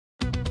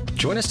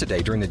Join us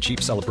today during the Jeep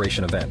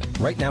Celebration event.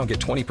 Right now, get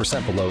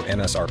 20% below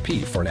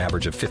MSRP for an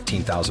average of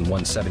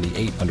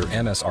 $15,178 under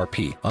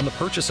MSRP on the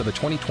purchase of a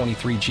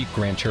 2023 Jeep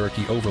Grand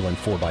Cherokee Overland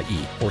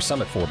 4xE or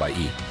Summit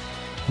 4xE.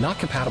 Not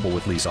compatible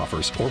with lease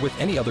offers or with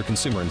any other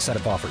consumer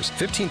incentive offers.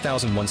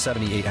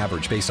 $15,178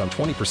 average based on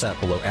 20%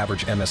 below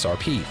average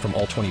MSRP from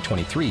all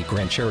 2023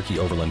 Grand Cherokee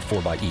Overland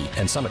 4xE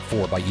and Summit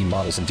 4xE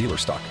models in dealer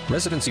stock.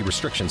 Residency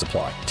restrictions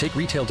apply. Take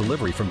retail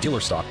delivery from dealer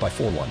stock by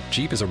 4/1.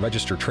 Jeep is a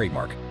registered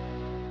trademark.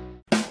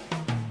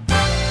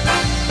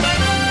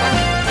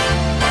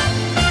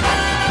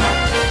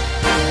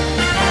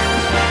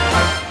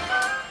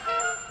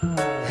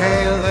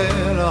 Hey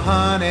little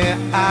honey,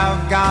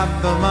 I've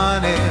got the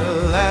money,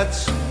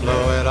 let's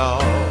blow it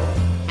all.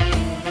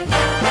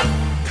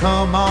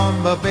 Come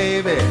on, but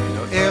baby,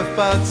 no if,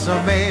 buts,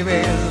 or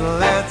maybes,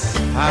 let's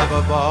have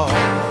a ball.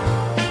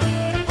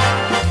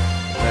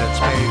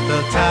 Let's make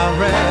the town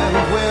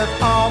red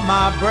with all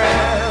my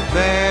breath,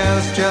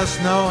 there's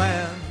just no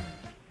end.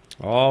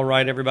 All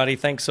right, everybody,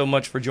 thanks so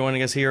much for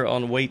joining us here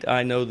on Wait,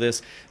 I Know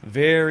This.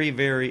 Very,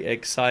 very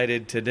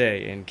excited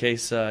today. In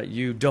case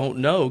you don't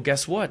know,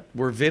 guess what?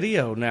 We're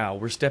video now.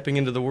 We're stepping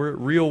into the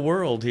real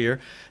world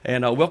here.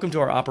 And welcome to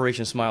our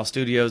Operation Smile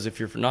studios. If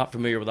you're not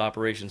familiar with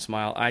Operation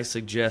Smile, I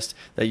suggest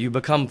that you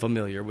become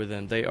familiar with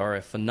them. They are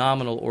a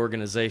phenomenal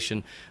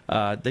organization.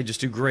 They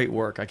just do great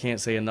work. I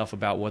can't say enough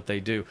about what they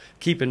do.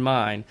 Keep in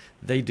mind,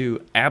 they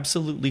do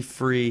absolutely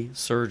free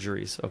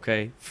surgeries,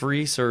 okay?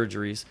 Free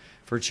surgeries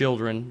for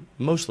children,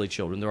 mostly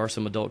children. There are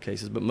some adult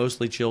cases, but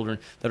mostly children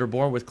that are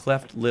born with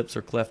cleft lips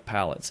or cleft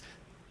palates.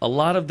 A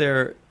lot of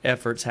their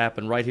efforts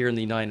happen right here in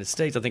the United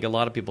States. I think a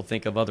lot of people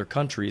think of other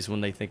countries when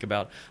they think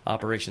about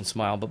Operation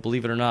Smile, but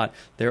believe it or not,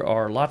 there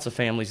are lots of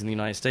families in the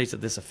United States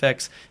that this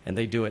affects, and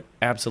they do it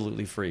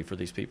absolutely free for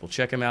these people.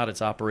 Check them out. It's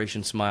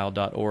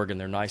operationsmile.org, and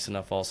they're nice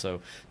enough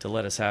also to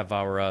let us have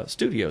our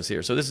studios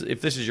here. So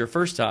if this is your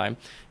first time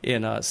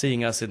in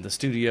seeing us in the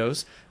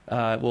studios,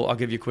 well, I'll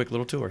give you a quick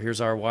little tour.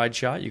 Here's our wide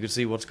shot. You can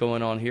see what's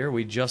going on here.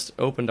 We just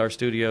opened our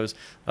studios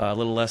a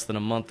little less than a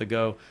month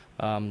ago.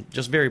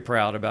 Just very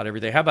proud about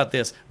everything. How about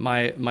this?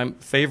 My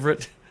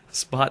favorite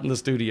spot in the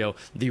studio,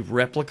 the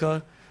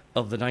replica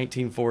of the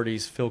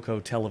 1940s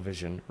Philco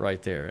television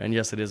right there. And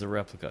yes, it is a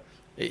replica.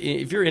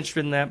 If you're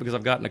interested in that, because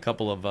I've gotten a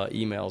couple of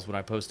emails when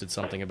I posted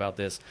something about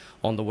this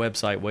on the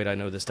website,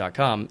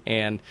 waitiknowthis.com,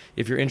 and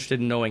if you're interested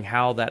in knowing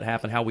how that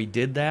happened, how we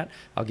did that,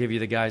 I'll give you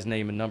the guy's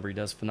name and number. He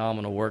does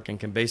phenomenal work and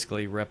can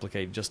basically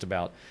replicate just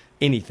about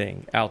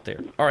anything out there.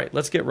 All right,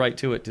 let's get right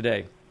to it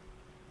today.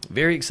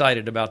 Very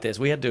excited about this.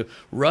 We had to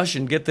rush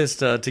and get this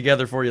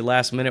together for you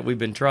last minute. We've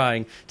been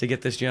trying to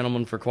get this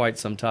gentleman for quite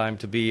some time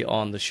to be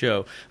on the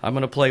show. I'm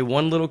going to play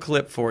one little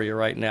clip for you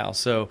right now.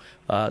 So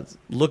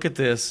look at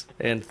this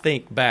and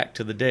think back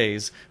to the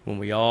days when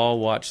we all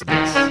watched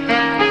this.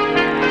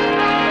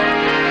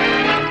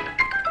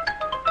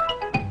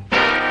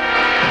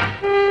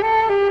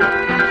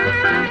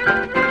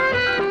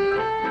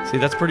 See,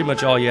 that's pretty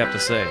much all you have to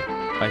say,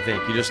 I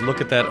think. You just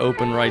look at that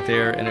open right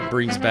there, and it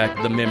brings back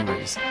the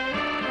memories.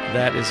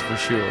 That is for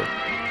sure.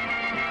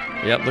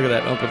 Yep, look at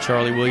that. Uncle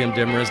Charlie, William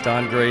Demarest,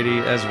 Don Grady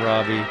as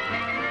Robbie.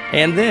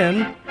 And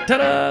then,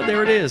 ta-da,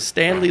 there it is.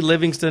 Stanley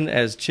Livingston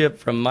as Chip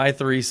from My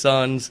Three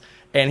Sons.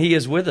 And he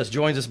is with us,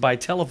 joins us by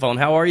telephone.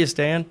 How are you,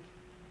 Stan?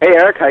 Hey,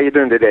 Eric, how you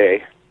doing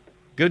today?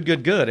 Good,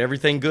 good, good.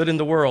 Everything good in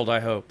the world, I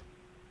hope.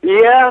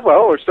 Yeah,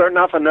 well, we're starting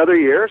off another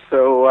year,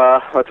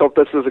 so let's hope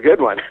this is a good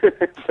one.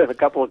 It's been a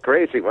couple of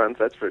crazy ones,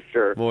 that's for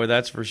sure. Boy,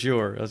 that's for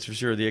sure. That's for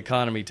sure. The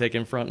economy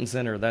taking front and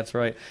center. That's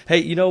right. Hey,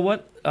 you know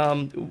what?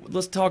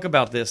 Let's talk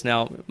about this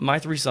now. My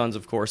Three Sons,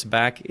 of course,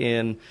 back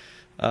in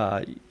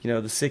the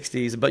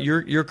 60s, but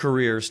your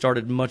career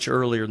started much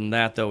earlier than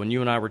that, though, and you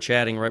and I were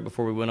chatting right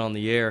before we went on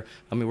the air.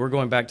 I mean, we're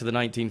going back to the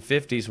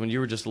 1950s when you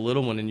were just a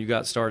little one and you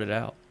got started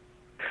out.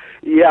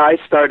 Yeah, I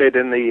started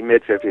in the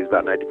mid-50s,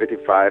 about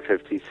 1955,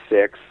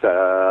 56.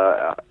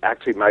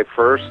 Actually, my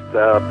first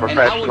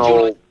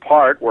professional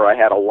part where I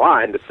had a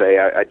line to say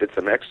I did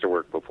some extra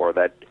work before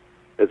that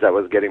as I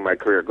was getting my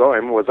career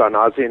going was on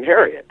Ozzie and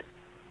Harriet.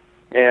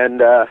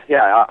 And,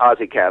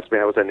 Ozzie cast me.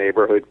 I was a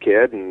neighborhood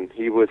kid, and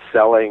he was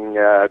selling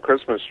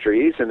Christmas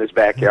trees in his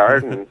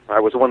backyard, and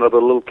I was one of the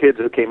little kids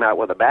who came out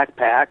with a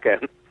backpack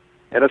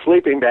and a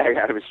sleeping bag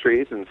out of his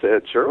trees and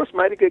said, "Sure was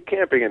mighty good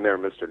camping in there,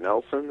 Mr.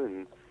 Nelson."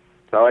 And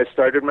so I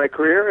started my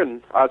career,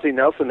 and Ozzie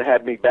Nelson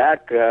had me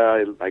back.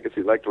 I guess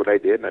he liked what I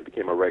did, and I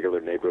became a regular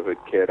neighborhood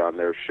kid on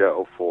their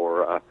show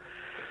for,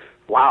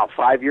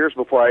 5 years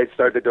before I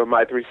started doing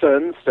My Three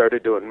Sons,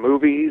 started doing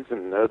movies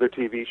and other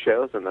TV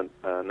shows. And then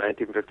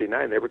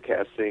 1959, they were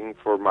casting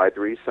for My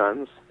Three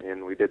Sons,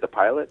 and we did the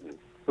pilot, and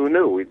who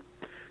knew? We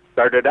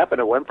started up,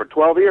 and it went for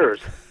 12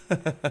 years.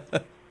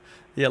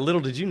 Yeah, little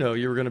did you know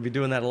you were going to be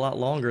doing that a lot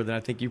longer than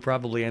I think you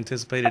probably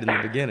anticipated in the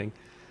beginning.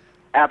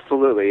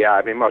 Absolutely, yeah.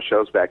 I mean, most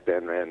shows back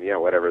then ran,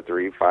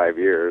 3-5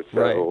 years.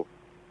 So, right.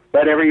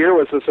 But every year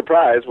was a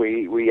surprise.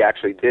 We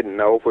actually didn't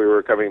know if we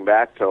were coming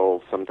back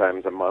till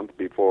sometimes a month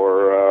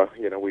before,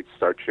 we'd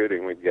start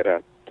shooting. We'd get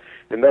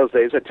in those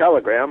days, a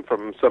telegram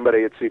from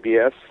somebody at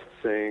CBS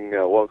saying,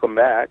 welcome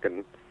back,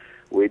 and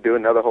we'd do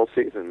another whole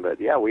season. But,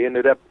 yeah, we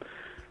ended up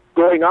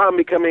going on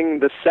becoming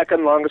the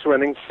second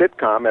longest-running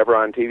sitcom ever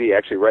on TV,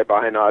 actually right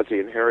behind Ozzie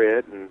and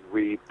Harriet, and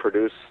we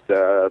produced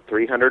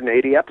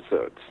 380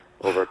 episodes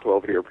over a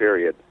 12-year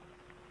period.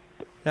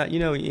 Now,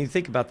 you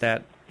think about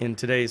that in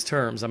today's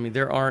terms. I mean,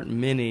 there aren't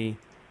many,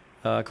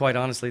 quite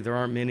honestly, there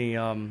aren't many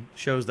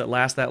shows that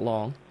last that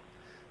long,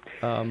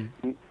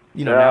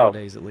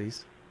 nowadays at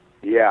least.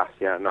 Yeah.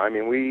 No, I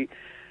mean, we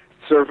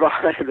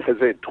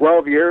survived,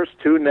 12 years,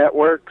 2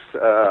 networks,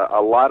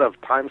 a lot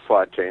of time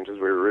slot changes.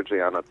 We were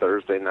originally on a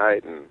Thursday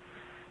night, and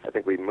I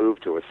think we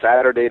moved to a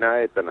Saturday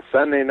night, then a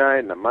Sunday night,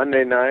 and a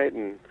Monday night,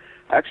 and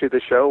actually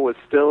the show was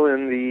still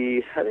in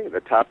the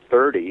top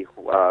 30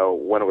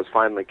 when it was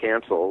finally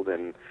canceled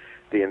in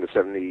the end of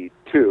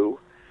 72.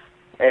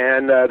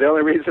 And the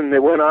only reason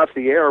it went off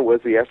the air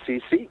was the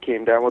FCC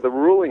came down with a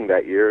ruling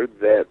that year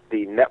that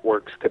the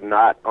networks could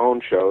not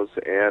own shows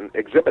and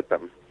exhibit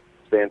them,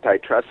 the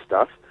antitrust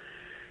stuff.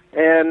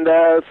 And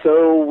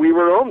so we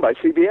were owned by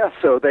CBS,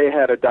 so they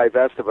had to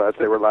divest of us.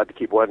 They were allowed to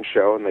keep one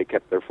show, and they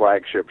kept their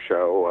flagship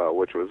show,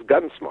 which was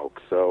Gunsmoke.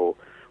 So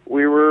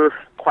we were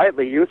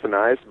quietly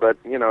euthanized, but,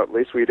 at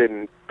least we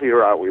didn't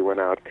peter out. We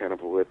went out kind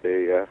of with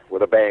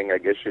a bang, I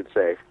guess you'd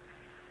say.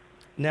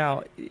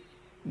 Now,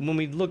 when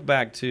we look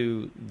back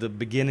to the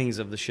beginnings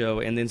of the show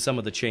and then some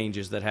of the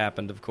changes that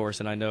happened, of course,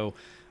 and I know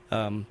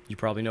you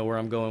probably know where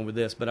I'm going with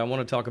this, but I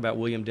want to talk about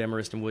William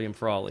Demarest and William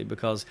Frawley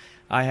because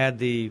I had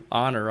the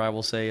honor, I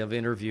will say, of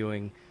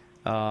interviewing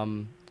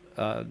Don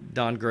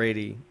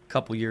Grady a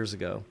couple years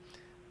ago.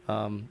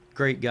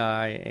 Great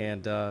guy,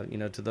 and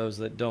to those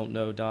that don't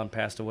know, Don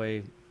passed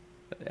away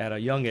at a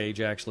young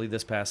age, actually,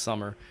 this past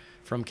summer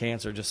from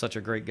cancer. Just such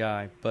a great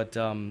guy. But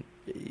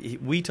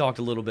we talked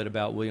a little bit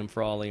about William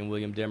Frawley and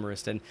William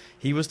Demarest, and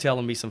he was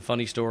telling me some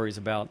funny stories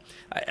about.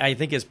 I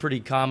think it's pretty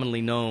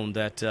commonly known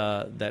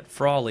that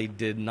Frawley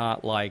did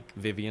not like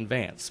Vivian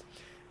Vance,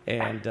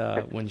 and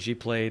when she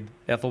played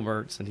Ethel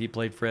Mertz and he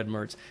played Fred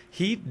Mertz,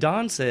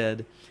 Don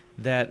said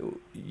that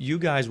you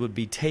guys would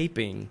be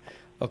taping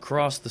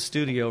across the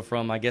studio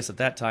from, I guess at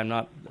that time,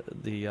 not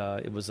the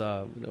it was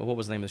what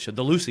was the name of the show?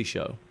 The Lucy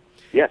Show.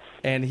 Yes.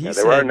 And he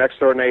said, they were our next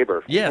door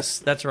neighbor. Yes,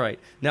 that's right.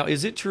 Now,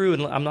 is it true,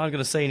 and I'm not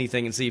going to say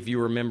anything and see if you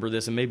remember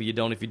this, and maybe you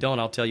don't. If you don't,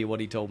 I'll tell you what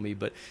he told me.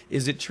 But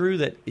is it true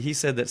that he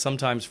said that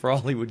sometimes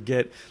Frawley would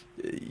get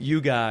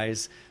you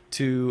guys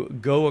to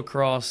go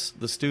across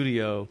the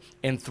studio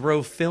and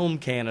throw film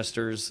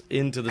canisters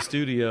into the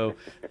studio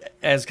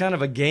as kind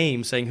of a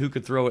game, saying who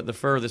could throw it the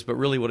furthest, but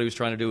really what he was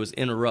trying to do was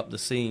interrupt the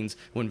scenes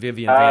when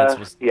Vivian Vance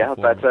was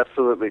performing. That's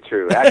absolutely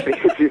true. Actually,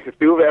 if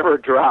you've ever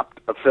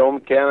dropped a film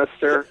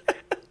canister,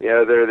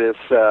 they're this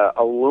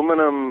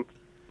aluminum,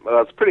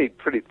 well, it's pretty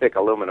thick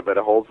aluminum, but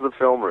it holds the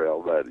film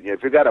reel. But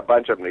if you've got a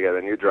bunch of them together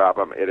and you drop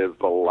them, it is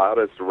the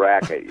loudest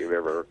racket you've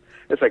ever,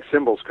 it's like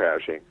cymbals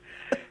crashing.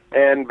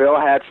 And Bill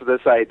hatched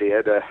this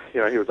idea to, he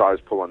was always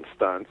pulling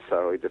stunts,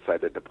 so he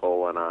decided to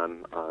pull one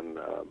on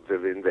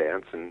Vivian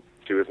Vance, and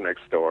she was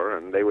next door,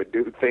 and they would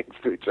do things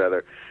to each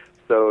other.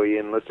 So he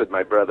enlisted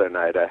my brother and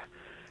I to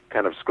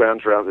kind of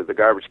scrounge around through the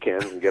garbage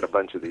cans and get a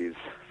bunch of these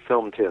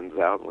film tins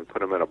out, and we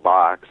put them in a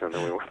box, and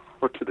then we went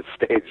over to the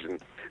stage, and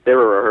they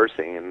were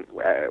rehearsing, and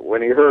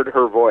when he heard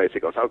her voice, he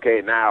goes, "Okay,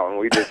 now," and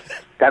we just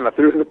kind of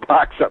threw the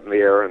box up in the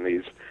air, and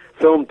these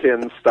film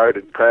tins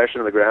started crashing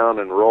to the ground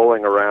and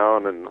rolling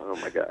around, and oh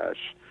my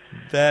gosh.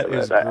 That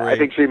was great. I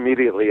think she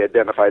immediately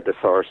identified the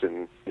source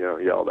and,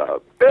 yelled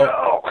out,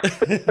 "Bill!"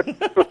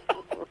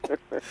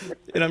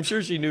 And I'm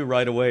sure she knew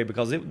right away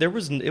because it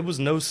was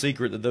no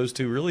secret that those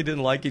two really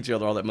didn't like each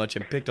other all that much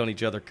and picked on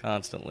each other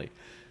constantly.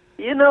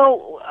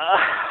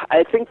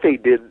 I think they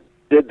did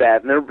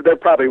that, and there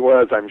probably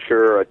was, I'm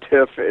sure, a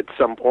tiff at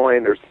some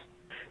point or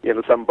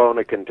some bone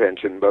of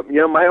contention. But,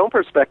 my own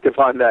perspective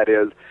on that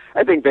is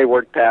I think they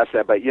worked past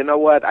that. But you know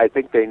what? I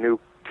think they knew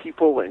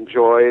people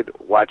enjoyed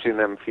watching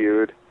them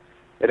feud,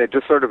 and it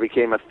just sort of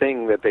became a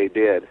thing that they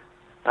did.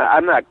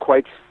 I'm not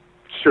quite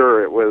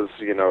sure it was,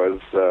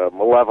 as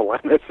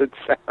malevolent as it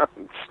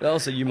sounds. Well,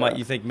 so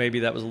you think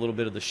maybe that was a little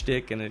bit of the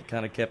shtick, and it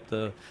kind of kept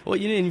the... Well,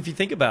 and if you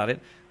think about it,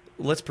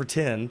 let's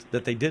pretend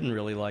that they didn't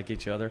really like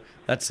each other.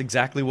 That's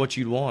exactly what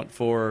you'd want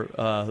for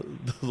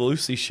the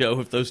Lucy show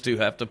if those two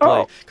have to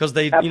play, because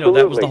they, that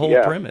was the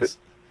whole premise.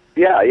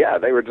 Yeah,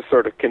 they were just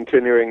sort of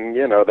continuing,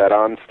 that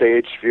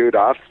on-stage feud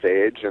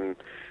off-stage, and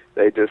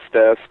they just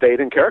stayed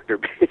in character,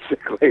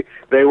 basically.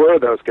 They were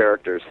those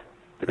characters,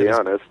 to be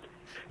honest.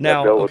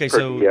 Now, okay,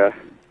 so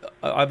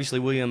obviously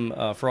William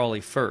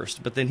Frawley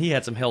first, but then he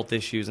had some health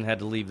issues and had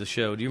to leave the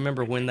show. Do you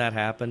remember when that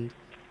happened?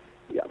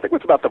 Yeah, I think it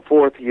was about the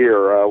 4th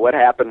year. What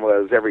happened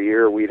was every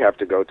year we'd have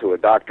to go to a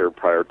doctor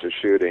prior to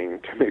shooting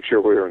to make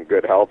sure we were in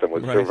good health and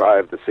would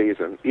survive the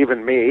season,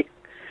 even me.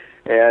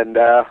 And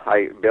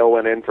Bill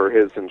went in for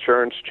his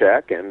insurance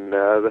check, and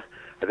I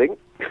think,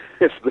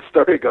 as the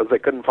story goes, they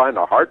couldn't find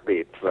a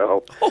heartbeat.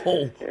 So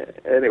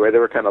anyway, they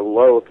were kind of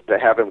loath to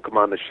have him come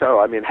on the show.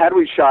 I mean, had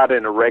we shot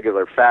in a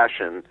regular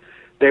fashion,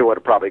 they would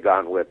have probably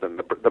gone with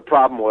him. The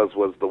problem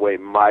was the way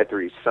My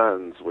Three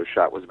Sons was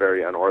shot was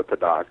very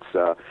unorthodox.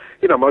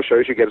 Most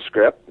shows you get a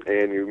script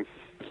and you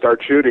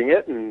start shooting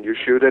it and you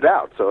shoot it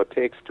out. So it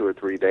takes 2 or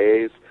 3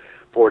 days,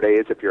 4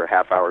 days if you're a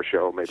half-hour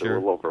show, maybe Sure. a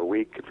little over a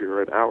week if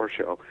you're an hour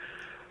show.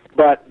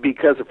 But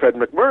because of Fred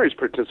McMurray's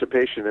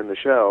participation in the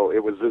show,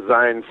 it was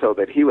designed so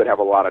that he would have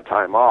a lot of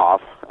time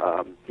off.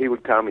 He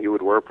would come, he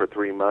would work for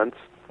 3 months,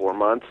 4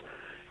 months,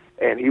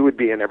 and he would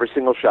be in every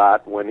single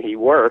shot when he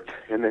worked,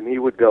 and then he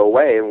would go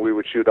away, and we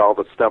would shoot all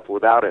the stuff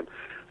without him.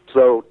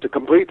 So to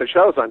complete the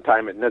shows on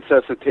time, it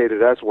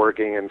necessitated us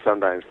working in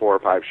sometimes 4 or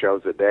 5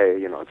 shows a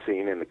day, a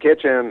scene in the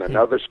kitchen,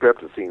 another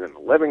script, a scene in the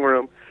living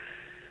room.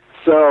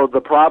 So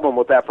the problem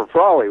with that for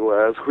Frawley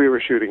was we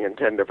were shooting in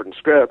 10 different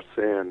scripts,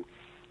 and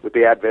with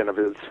the advent of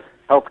his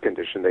health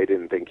condition, they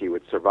didn't think he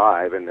would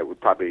survive, and it would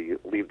probably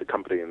leave the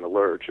company in the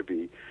lurch. If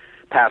he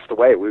passed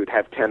away, we would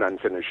have 10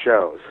 unfinished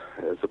shows,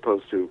 as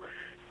opposed to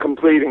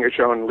completing a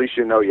show, and at least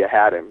you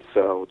had him.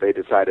 So they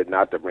decided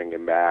not to bring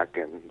him back,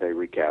 and they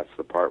recast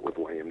the part with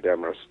William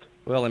Demarest.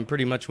 Well, and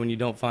pretty much when you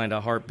don't find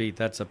a heartbeat,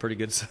 that's a pretty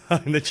good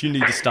sign that you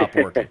need to stop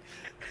working.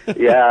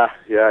 yeah,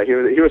 he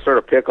was sort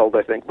of pickled,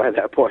 I think, by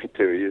that point,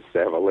 too. He used to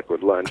have a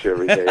liquid lunch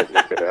every day at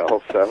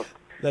Nicodell, so...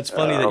 That's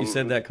funny that you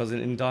said that, because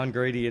in Don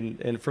Grady,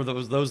 and for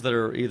those that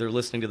are either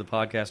listening to the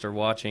podcast or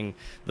watching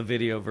the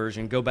video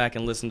version, go back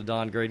and listen to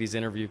Don Grady's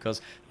interview,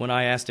 because when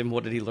I asked him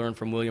what did he learn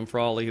from William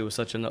Frawley, who was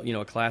such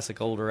a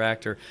classic older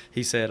actor,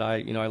 he said, I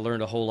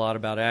learned a whole lot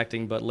about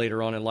acting, but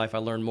later on in life I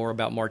learned more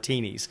about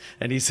martinis.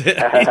 And he said,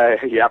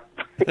 yep.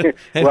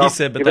 And well, he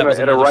said, but even that was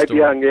at a another ripe story.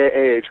 young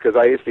age, because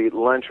I used to eat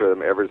lunch with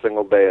him every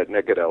single day at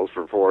Nicodell's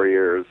for 4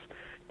 years.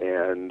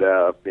 And,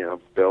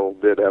 Bill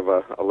did have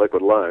a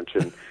liquid lunch,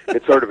 and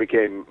it sort of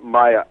became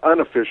my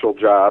unofficial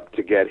job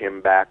to get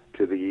him back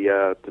to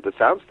the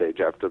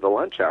soundstage after the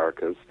lunch hour,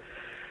 because,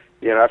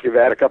 after you've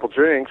had a couple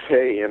drinks,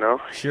 hey,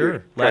 Sure.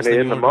 you're kind of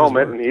in the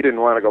moment, and he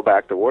didn't want to go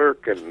back to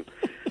work, and,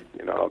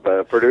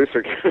 the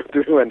producer came up to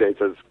me one day and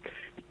says,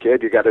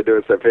 kid, you got to do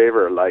us a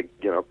favor, like,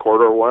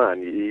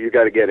 1:15. You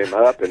got to get him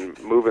up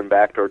and move him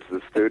back towards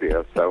the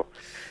studio. So,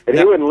 and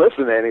he wouldn't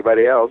listen to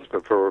anybody else,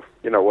 but for,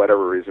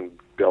 whatever reason,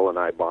 Bill and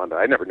I bonded.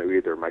 I never knew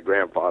either of my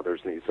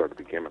grandfathers, and he sort of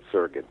became a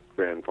surrogate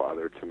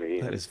grandfather to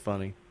me. That is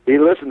funny. He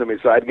listened to me,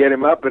 so I'd get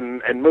him up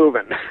and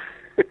moving.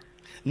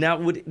 Now,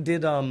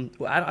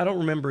 I don't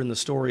remember in the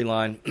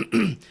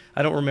storyline,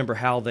 I don't remember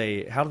how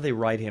did they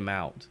write him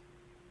out?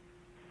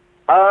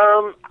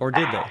 Or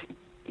did they?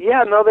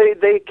 Yeah, no,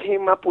 they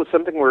came up with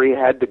something where he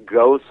had to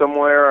go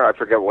somewhere. I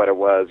forget what it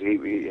was.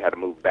 He had to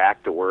move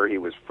back to where he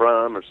was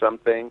from or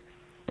something.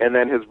 And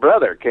then his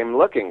brother came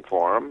looking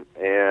for him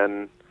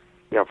and,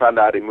 found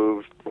out he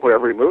moved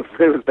wherever he moved.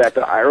 It was back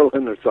to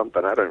Ireland or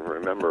something. I don't even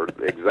remember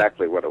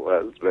exactly what it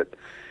was. But,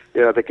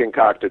 they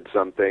concocted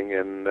something,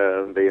 and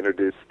they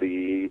introduced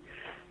the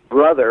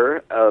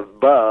brother of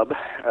Bub,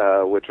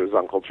 which was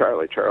Uncle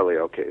Charlie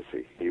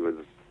O'Casey. He was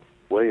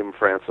William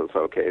Francis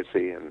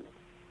O'Casey and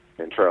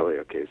Charlie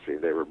O'Casey.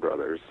 They were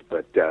brothers,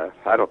 but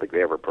I don't think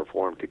they ever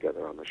performed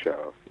together on the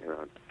show.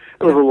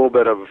 It was a little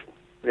bit of,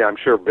 I'm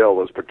sure Bill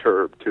was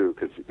perturbed too,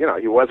 because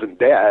he wasn't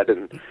dead,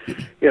 and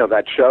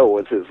that show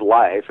was his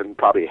life, and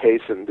probably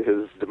hastened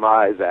his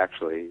demise.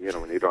 Actually,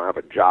 when you don't have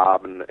a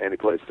job and any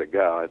place to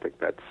go, I think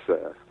that's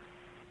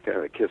kind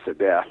of a kiss of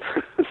death.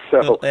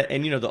 So, well,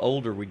 and the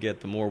older we get,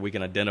 the more we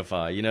can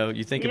identify.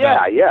 You think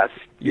about. Yes,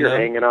 you're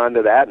hanging on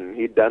to that, and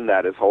he'd done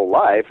that his whole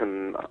life,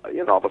 and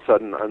all of a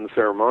sudden,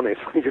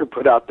 unceremoniously, you're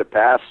put out to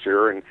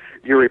pasture, and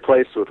you're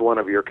replaced with one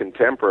of your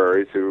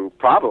contemporaries who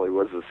probably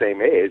was the same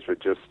age, but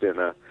just in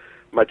a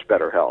much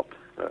better health.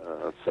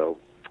 So,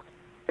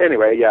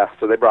 anyway,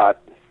 so they brought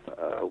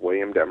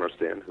William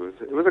Demarest in, who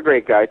was a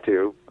great guy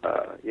too,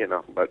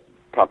 but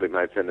probably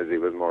my affinity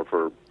was more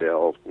for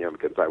Bill,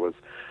 because I was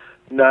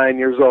 9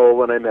 years old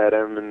when I met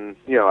him, and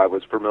I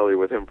was familiar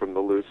with him from the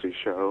Lucy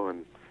show.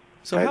 And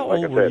so, how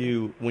old were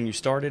you when you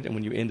started and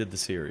when you ended the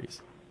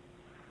series?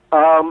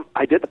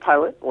 I did the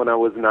pilot when I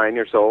was 9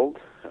 years old,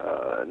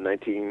 in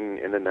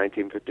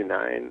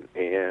 1959,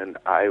 and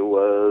I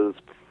was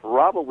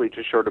probably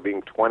just short of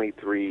being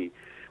 23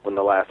 when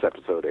the last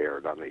episode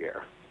aired on the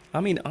air. I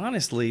mean,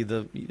 honestly,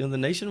 the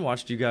nation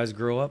watched you guys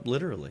grow up,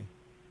 literally.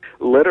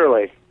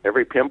 Literally,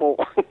 every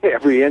pimple,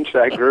 every inch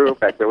I grew. In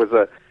fact, there was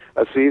a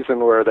season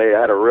where they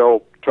had a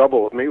real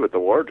trouble with me with the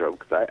wardrobe,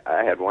 because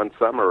I had one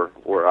summer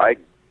where I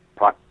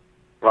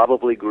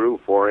probably grew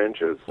 4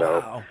 inches. So,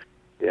 wow.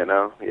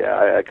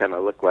 I kind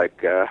of looked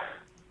like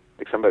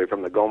somebody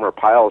from the Gomer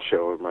Pyle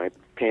show. My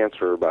pants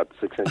were about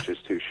 6 inches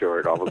too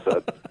short all of a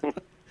sudden.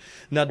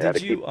 Now,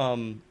 did you?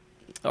 All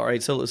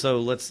right, so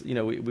let's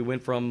we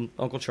went from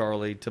Uncle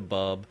Charlie to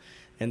Bub,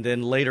 and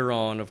then later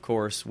on, of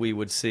course, we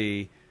would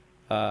see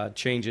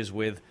changes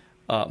with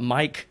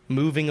Mike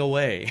moving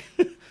away.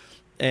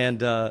 And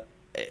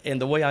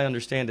the way I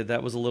understand it,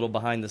 that was a little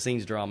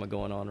behind-the-scenes drama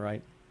going on,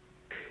 right?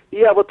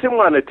 Yeah, well, Tim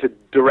wanted to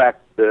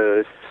direct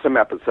some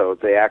episodes.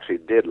 They actually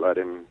did let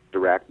him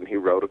direct, and he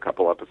wrote a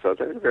couple episodes.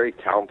 He's a very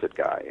talented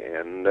guy,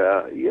 and,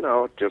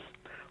 just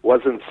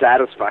wasn't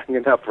satisfying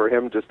enough for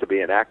him just to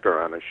be an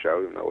actor on a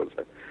show, even though it was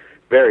a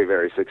very,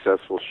 very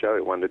successful show.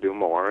 He wanted to do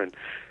more. And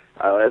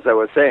as I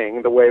was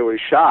saying, the way it was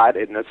shot,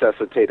 it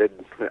necessitated,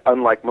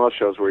 unlike most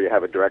shows where you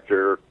have a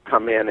director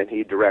come in and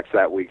he directs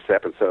that week's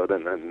episode,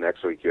 and then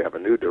next week you have a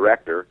new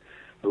director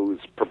who's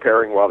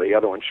preparing while the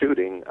other one's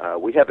shooting,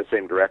 we had the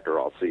same director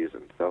all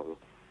season. So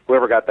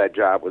whoever got that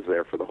job was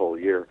there for the whole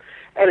year.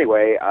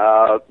 Anyway,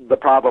 the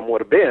problem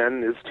would have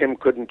been is Tim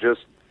couldn't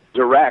just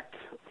direct,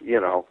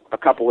 a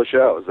couple of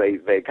shows.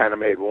 They kind of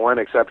made one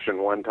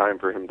exception one time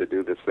for him to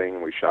do this thing,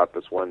 and we shot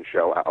this one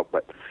show out,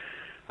 but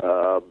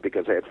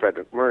because they had Fred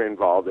McMurray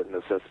involved, it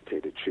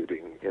necessitated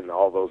shooting in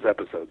all those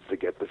episodes to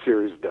get the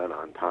series done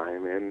on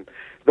time. And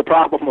the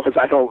problem was,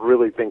 I don't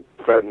really think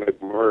Fred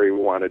McMurray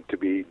wanted to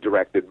be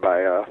directed by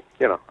a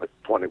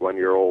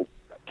 21-year-old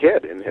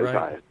kid in his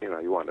eyes. He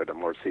wanted a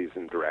more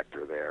seasoned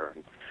director there.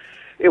 And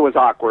it was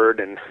awkward,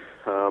 and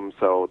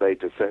so they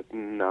just said,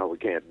 no, we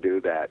can't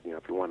do that.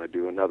 If you want to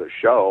do another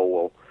show,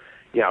 we'll,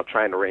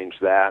 try and arrange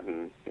that.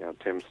 And,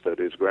 Tim stood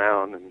his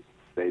ground, and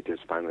they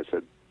just finally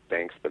said,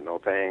 thanks, but no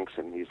thanks.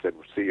 And he said,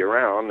 we'll see you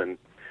around. And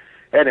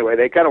anyway,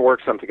 they kind of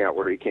worked something out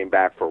where he came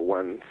back for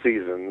one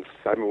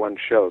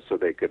show, so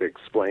they could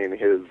explain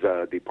his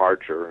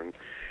departure. And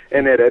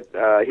in it,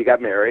 he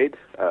got married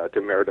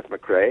to Meredith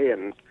McRae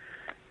and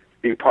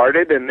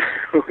departed, and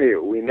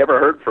we never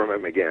heard from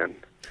him again.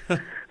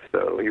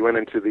 So he went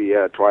into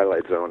the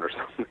Twilight Zone or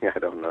something. I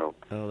don't know.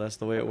 Oh, that's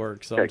the way it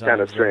works sometimes. Kind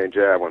of strange,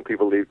 yeah, when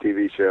people leave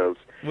TV shows.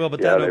 Well,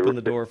 but that opened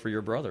the door for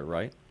your brother,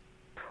 right?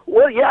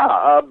 Well,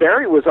 yeah,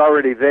 Barry was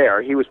already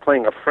there. He was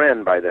playing a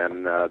friend by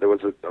then. There was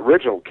an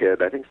original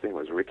kid, I think his name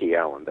was Ricky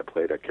Allen, that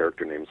played a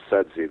character named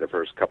Sudsy the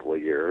first couple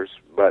of years.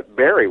 But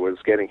Barry was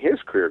getting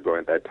his career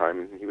going at that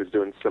time. He was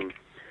doing some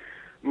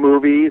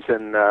movies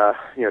and,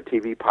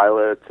 TV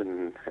pilots,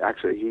 and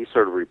actually he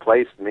sort of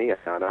replaced me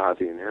on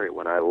Ozzie and Harry.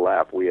 When I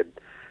left, we had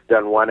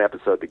done one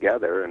episode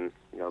together, and,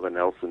 the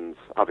Nelsons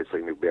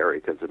obviously knew Barry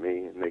because of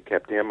me, and they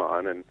kept him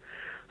on, and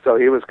so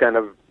he was kind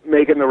of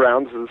making the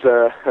rounds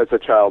as a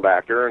child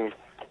actor and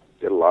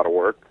did a lot of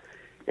work.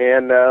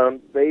 And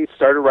they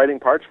started writing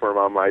parts for him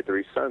on My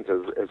Three Sons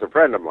as a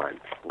friend of mine,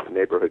 a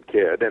neighborhood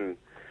kid. And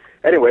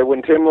anyway,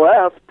 when Tim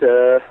left,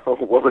 the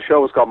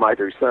show was called My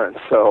Three Sons,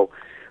 so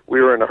we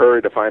were in a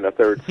hurry to find a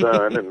third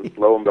son, and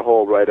lo and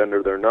behold, right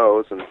under their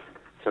nose. And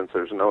since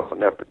there's no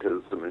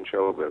nepotism in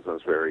show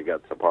business, Barry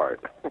got the part.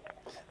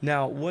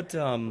 Now, what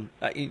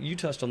you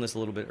touched on this a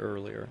little bit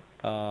earlier.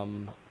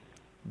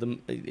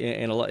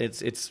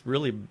 It's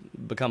really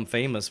become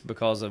famous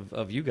because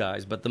of you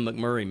guys, but the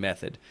McMurray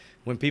method.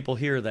 When people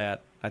hear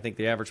that, I think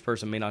the average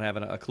person may not have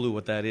a clue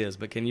what that is,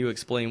 but can you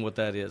explain what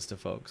that is to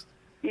folks?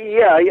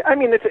 Yeah, I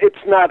mean,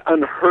 it's not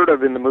unheard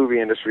of in the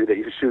movie industry that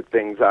you shoot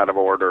things out of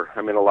order.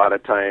 I mean, a lot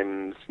of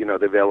times, the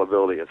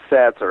availability of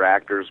sets or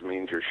actors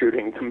means you're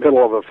shooting the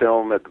middle of a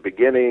film at the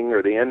beginning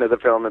or the end of the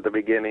film at the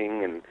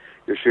beginning, and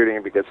you're shooting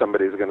it because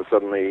somebody's going to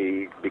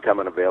suddenly become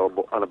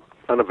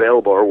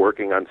unavailable or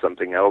working on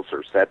something else,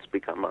 or sets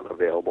become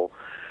unavailable.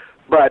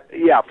 But,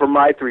 yeah, for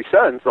My Three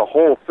Sons, the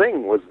whole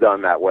thing was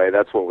done that way.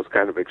 That's what was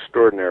kind of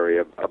extraordinary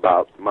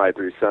about My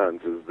Three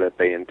Sons, is that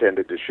they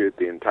intended to shoot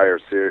the entire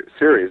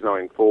series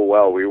knowing full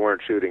well we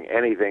weren't shooting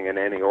anything in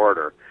any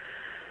order.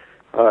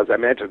 As I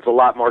mentioned, it's a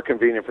lot more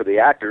convenient for the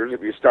actors.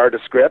 If you start a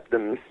script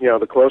and,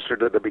 the closer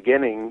to the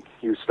beginning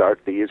you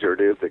start, the easier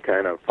it is to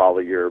kind of follow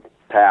your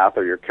path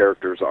or your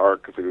character's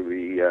arc through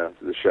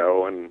the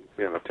show and,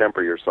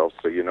 temper yourself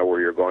so you know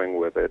where you're going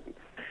with it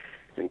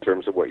in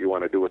terms of what you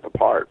want to do with the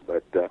part.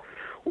 But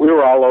we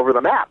were all over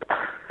the map.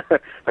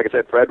 Like I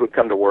said, Fred would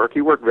come to work.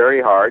 He worked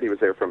very hard. He was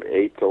there from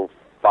 8 till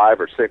 5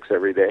 or 6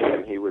 every day,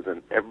 and he was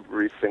in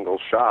every single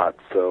shot.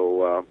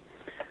 So,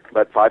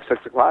 but 5,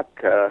 6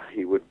 o'clock,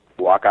 he would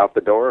walk out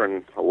the door,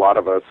 and a lot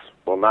of us,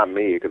 well, not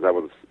me, because I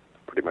was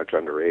pretty much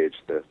underage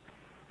the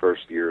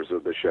first years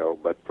of the show,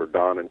 but for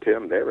Don and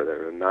Tim, they were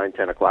there at 9,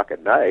 10 o'clock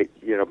at night,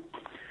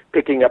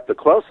 picking up the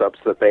close-ups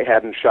that they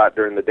hadn't shot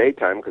during the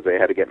daytime because they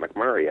had to get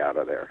McMurray out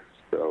of there.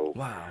 So,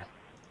 wow.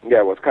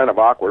 Yeah, it was kind of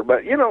awkward,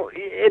 but,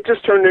 it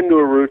just turned into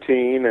a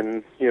routine,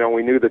 and,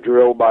 we knew the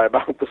drill by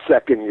about the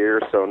second year,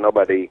 so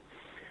nobody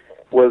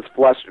was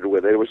flustered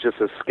with it. It was just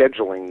a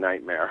scheduling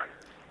nightmare.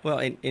 Well,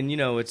 and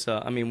it's,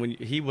 when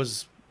he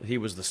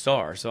was the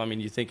star, so,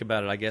 you think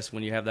about it, I guess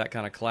when you have that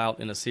kind of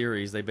clout in a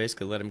series, they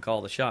basically let him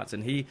call the shots,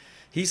 and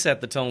he set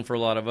the tone for a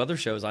lot of other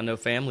shows. I know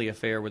Family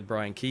Affair with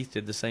Brian Keith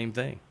did the same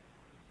thing.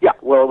 Yeah,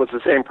 well, it was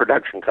the same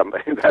production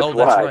company.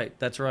 That's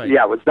That's right.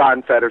 Yeah, it was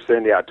Don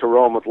Feddersen. Yeah, To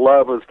Rome with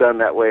Love was done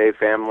that way.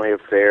 Family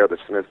Affair, The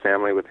Smith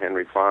Family with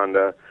Henry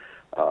Fonda.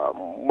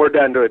 We're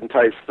done to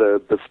entice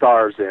the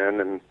stars in,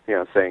 and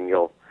saying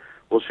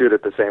we'll shoot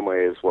it the same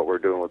way as what we're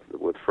doing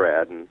with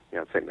Fred, and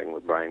same thing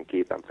with Brian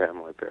Keith on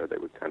Family Affair. They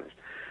would kind of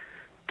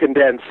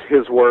condense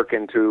his work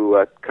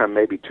into kind of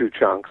maybe 2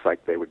 chunks.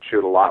 Like they would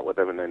shoot a lot with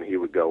him, and then he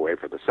would go away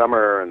for the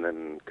summer, and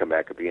then come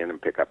back at the end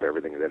and pick up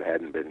everything that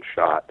hadn't been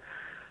shot.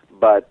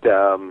 But,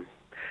 in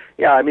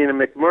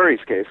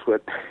McMurray's case,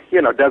 what,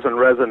 doesn't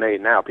resonate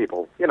now.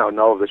 People,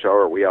 know of the show,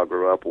 or we all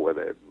grew up with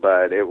it.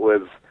 But it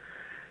was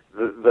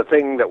the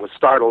thing that was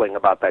startling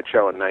about that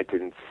show in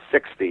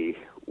 1960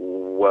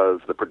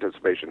 was the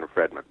participation of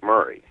Fred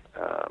MacMurray.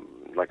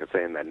 Like I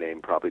say, that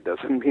name probably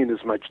doesn't mean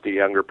as much to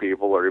younger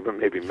people or even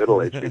maybe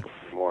middle-aged people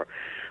anymore.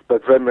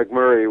 But Fred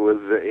MacMurray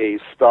was a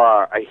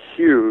star, a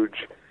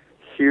huge,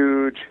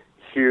 huge,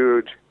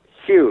 huge,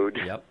 huge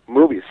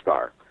movie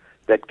star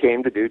that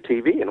came to do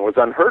TV and was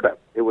unheard of.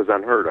 It was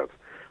unheard of.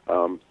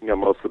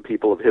 Most of the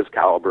people of his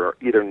caliber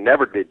either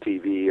never did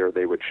TV or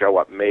they would show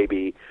up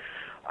maybe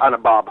on a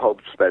Bob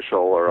Hope special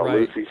or a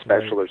Lucy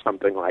special or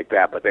something like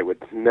that, but they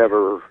would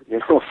never,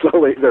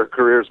 sully their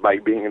careers by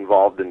being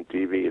involved in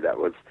TV. That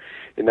was,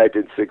 in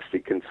 1960,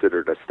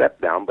 considered a step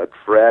down. But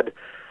Fred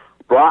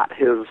brought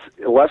his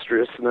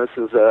illustriousness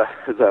as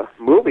a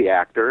movie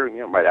actor.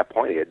 By that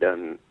point, he had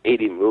done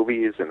 80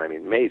 movies and,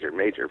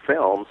 major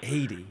films.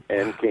 80.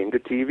 And came to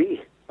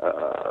TV.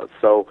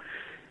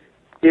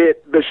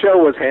 The show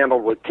was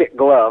handled with kid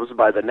gloves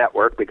by the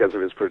network because of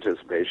his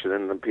participation,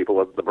 and the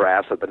people of the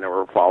brass at the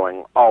network were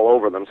falling all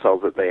over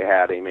themselves that they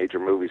had a major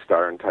movie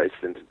star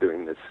enticed into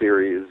doing this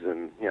series,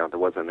 and there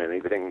wasn't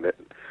anything that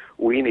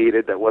we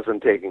needed that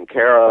wasn't taken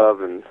care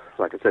of. And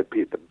like I said,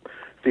 the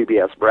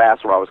CBS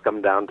brass were always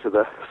coming down to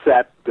the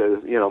set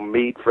to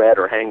meet Fred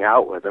or hang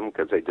out with him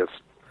because they just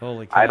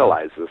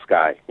idolized this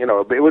guy.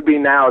 It would be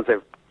now as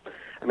if,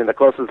 the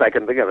closest I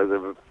can think of is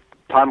if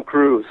Tom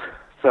Cruise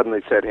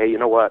suddenly said, "Hey, you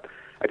know what?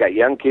 I got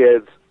young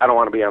kids. I don't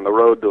want to be on the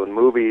road doing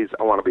movies.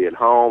 I want to be at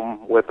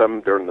home with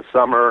them during the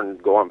summer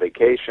and go on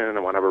vacation.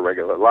 I want to have a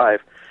regular life."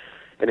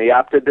 And he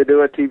opted to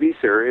do a TV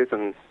series,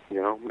 and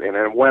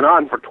it went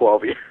on for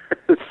 12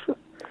 years.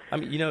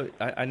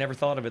 I never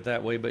thought of it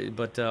that way,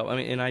 but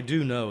and I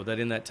do know that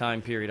in that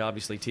time period,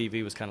 obviously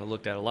TV was kind of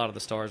looked at. A lot of the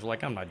stars were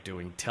like, "I'm not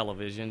doing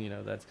television.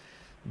 That's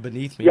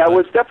beneath me." Yeah, it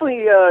was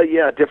definitely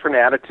a different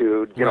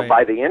attitude,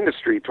 by the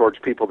industry towards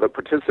people that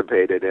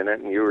participated in it.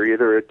 And you were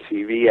either a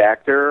TV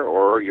actor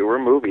or you were a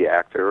movie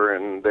actor,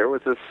 and there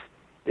was this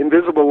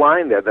invisible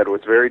line there that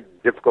was very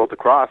difficult to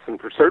cross. And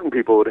for certain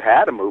people who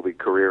had a movie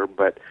career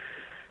but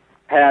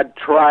had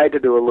tried to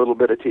do a little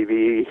bit of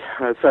TV,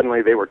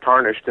 suddenly they were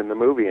tarnished in the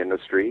movie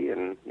industry,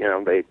 and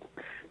they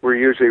were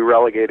usually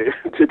relegated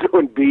to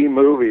doing B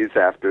movies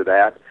after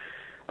that.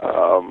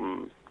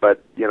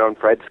 But, in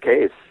Fred's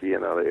case, he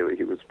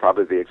was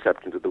probably the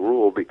exception to the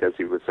rule because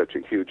he was such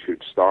a huge,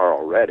 huge star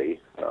already.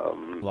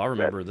 I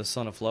remember the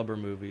Son of Flubber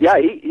movies. Yeah,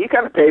 he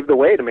kind of paved the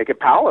way to make it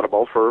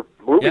palatable for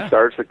movie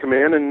stars to come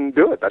in and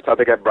do it. That's how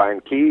they got Brian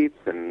Keith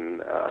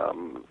and,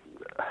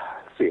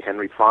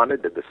 Henry Fonda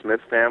did The Smith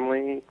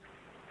Family.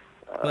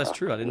 Well, that's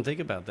true. I didn't think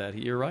about that.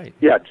 You're right.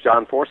 Yeah,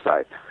 John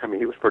Forsythe.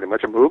 He was pretty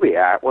much a movie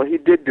act. Well, he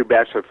did do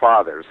Bachelor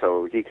Father,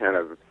 so he kind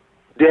of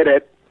did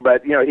it.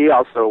 But, he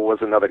also was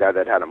another guy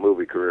that had a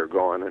movie career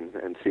going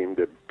and seemed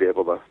to be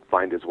able to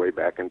find his way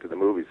back into the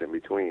movies in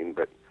between.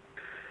 But,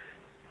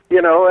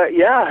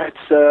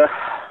 it's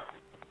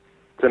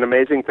an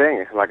amazing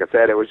thing. Like I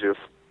said, it was just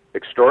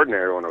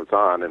extraordinary when it was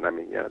on. And,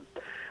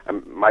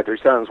 My Three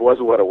Sons was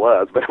what it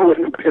was, but it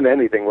wouldn't have been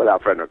anything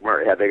without Fred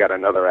MacMurray. Had they got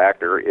another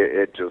actor,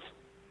 it just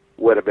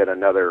would have been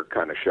another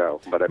kind of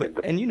show. But,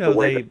 the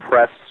way the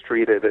press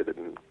treated it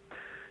and,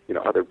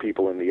 other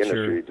people in the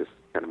industry just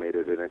kind of made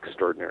it an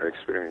extraordinary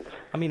experience.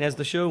 As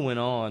the show went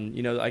on,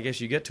 I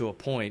guess you get to a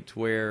point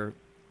where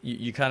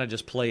you kind of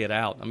just play it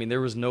out.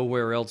 There was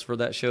nowhere else for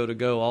that show to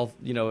go. All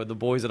the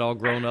boys had all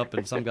grown up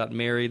and some got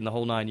married and the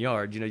whole 9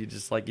 yards. You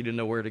just you didn't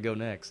know where to go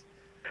next.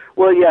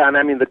 Well, yeah,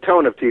 and the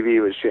tone of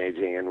TV was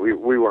changing, and we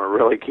weren't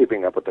really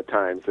keeping up with the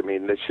times.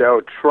 The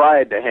show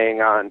tried to hang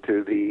on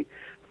to the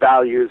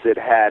values it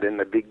had in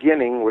the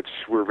beginning, which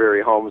were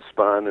very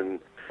homespun and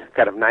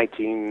kind of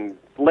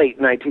late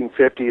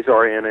 1950s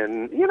oriented,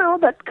 and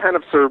that kind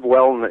of served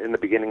well in the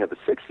beginning of the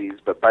 60s.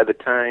 But by the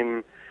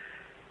time,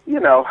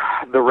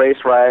 the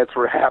race riots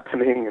were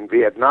happening and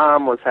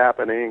Vietnam was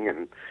happening,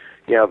 and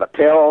the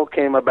pill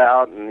came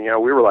about, and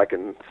we were like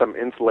in some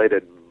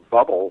insulated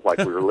bubble, like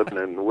we were living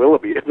in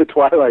Willoughby in the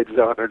Twilight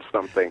Zone or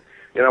something.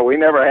 We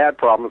never had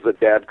problems that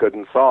Dad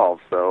couldn't solve.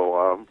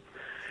 So,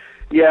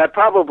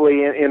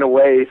 probably in a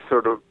way,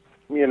 sort of.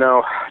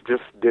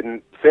 Just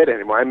didn't fit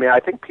anymore. I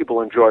think people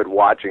enjoyed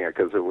watching it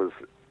because it was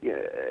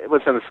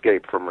an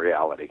escape from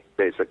reality,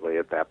 basically,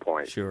 at that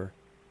point. Sure.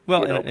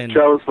 Well, and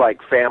shows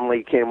like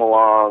Family came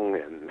along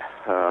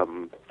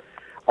and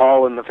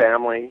All in the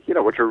Family,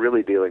 which are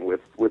really dealing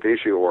with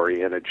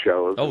issue-oriented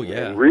shows. Oh,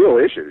 yeah. And real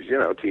issues,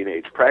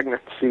 teenage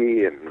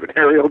pregnancy and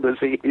venereal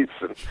disease.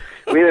 And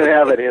we didn't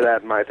have any of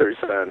that in My Three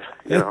Sons.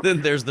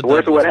 Then there's the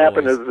worst of what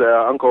happened boys. is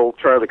Uncle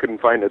Charlie couldn't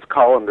find his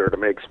colander to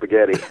make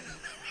spaghetti.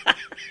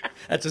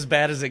 That's as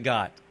bad as it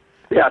got.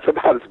 Yeah, it's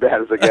about as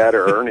bad as it got,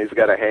 or Ernie's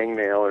got a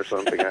hangnail or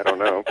something. I don't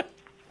know.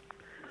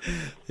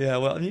 Yeah,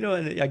 well,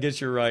 and I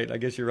guess you're right.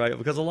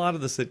 Because a lot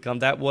of the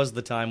sitcom, that was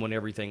the time when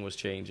everything was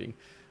changing.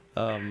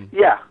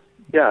 Yeah,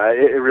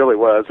 it really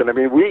was. And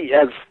we,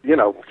 as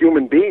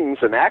human beings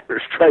and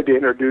actors, tried to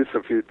introduce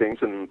a few things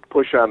and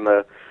push on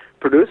the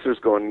producers,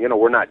 going,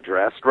 we're not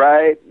dressed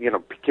right.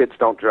 Kids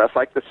don't dress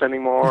like this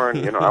anymore.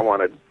 And I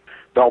wanted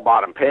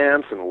bell-bottom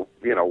pants and,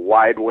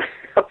 wide waist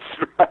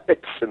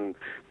stripes and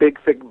big,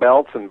 thick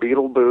belts and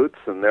beetle boots.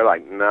 And they're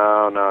like,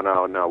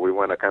 no, we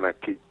want to kind of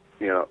keep,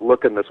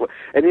 looking this way.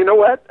 And you know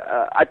what?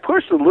 I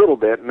pushed a little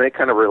bit, and they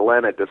kind of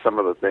relented to some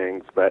of the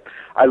things. But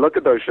I look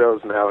at those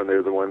shows now, and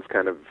they're the ones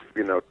kind of,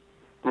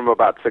 from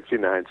about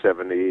 69,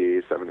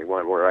 70,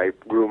 71, where I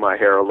grew my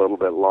hair a little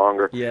bit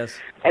longer. Yes.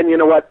 And you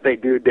know what? They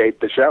do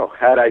date the show.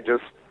 Had I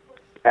just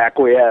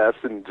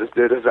acquiesced and just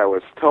did as I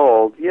was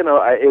told,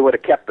 it would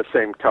have kept the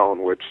same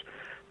tone, which,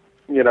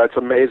 it's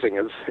amazing.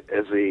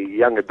 As a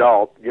young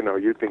adult,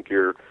 you think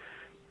you're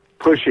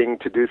pushing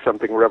to do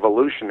something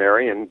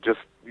revolutionary and just,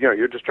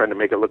 you're just trying to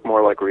make it look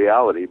more like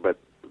reality. But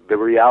the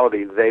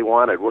reality they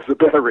wanted was a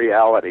better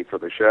reality for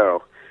the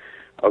show.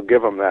 I'll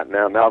give them that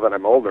now. Now that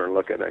I'm older and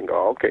look at it and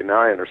go, okay,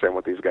 now I understand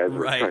what these guys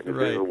were trying to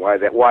do,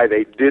 why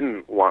they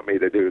didn't want me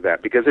to do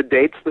that, because it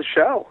dates the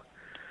show.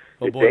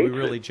 Oh boy, we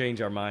really change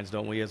our minds,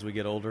 don't we, as we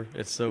get older?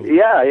 It's so...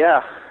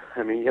 Yeah.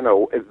 I mean,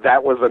 if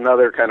that was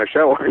another kind of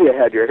show where you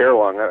had your hair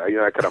long,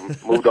 I could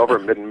have moved over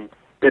and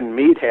been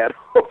meathead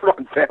over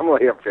on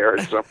Family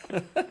Affairs. So.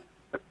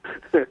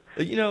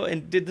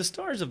 And did the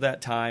stars of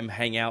that time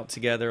hang out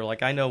together?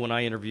 Like, I know when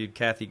I interviewed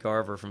Kathy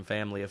Garver from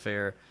Family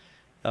Affair,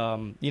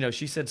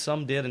 she said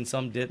some did and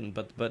some didn't,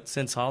 but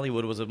since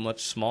Hollywood was a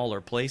much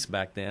smaller place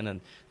back then,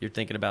 and you're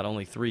thinking about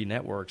only 3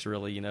 networks,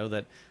 really,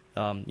 that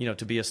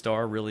to be a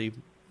star really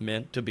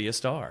meant to be a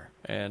star,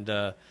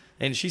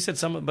 and she said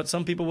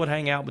some people would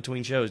hang out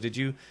between shows. Did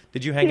you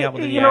hang out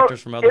with any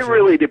actors from other shows? It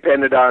really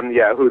depended on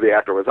who the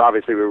actor was.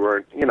 Obviously, we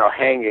weren't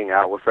hanging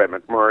out with Fred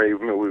McMurray.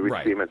 We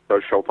would see him at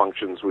social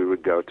functions we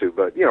would go to,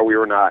 but we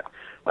were not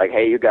like,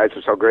 hey, you guys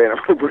are so great, I'm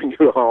going to bring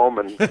you home,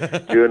 and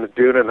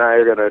June and I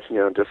are going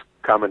to just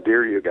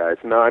commandeer you guys.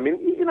 No, I mean,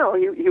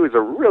 he was a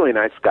really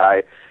nice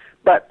guy.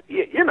 But,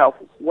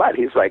 what,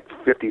 he's like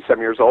 50-some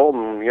years old,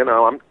 and,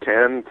 I'm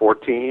 10,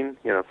 14,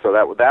 so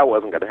that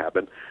wasn't going to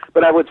happen.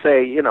 But I would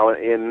say,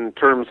 in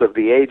terms of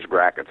the age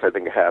brackets, I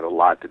think it had a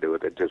lot to do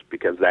with it, just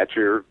because that's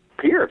your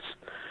peers.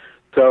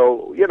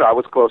 So, I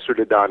was closer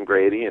to Don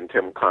Grady and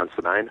Tim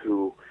Considine,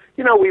 who,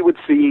 we would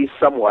see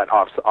somewhat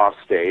off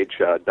stage.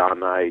 Don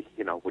and I,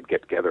 would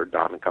get together.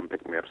 Don would come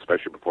pick me up,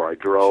 especially before I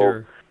drove.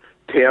 Sure.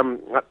 Tim,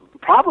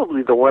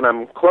 probably the one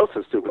I'm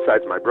closest to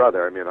besides my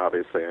brother. I mean,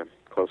 obviously I'm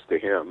close to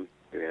him,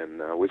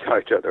 and we saw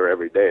each other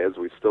every day, as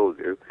we still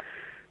do.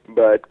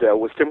 But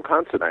with Tim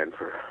Considine,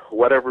 for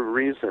whatever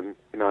reason,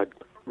 I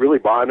really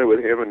bonded with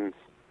him, and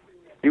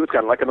he was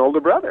kind of like an older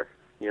brother,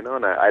 and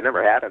I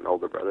never had an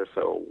older brother,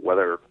 so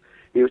whether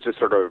he was just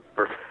sort of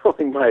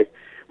fulfilling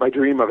my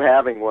dream of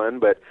having one,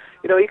 but,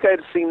 he kind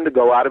of seemed to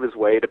go out of his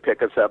way to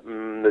pick us up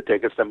and to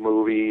take us to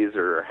movies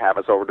or have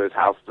us over to his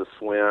house to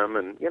swim,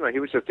 and, he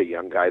was just a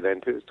young guy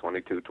then, too. He was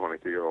 22,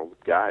 23-year-old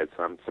guy,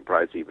 so I'm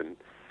surprised he even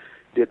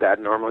did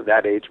that. Normally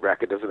that age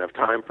bracket doesn't have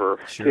time for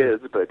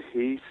kids, but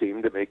he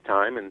seemed to make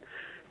time, and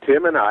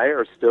Tim and I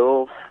are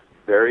still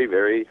very,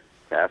 very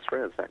fast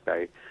friends. In fact,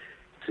 I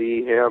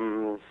see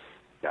him,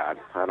 God,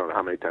 I don't know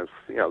how many times,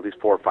 at least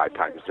 4 or 5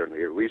 times during the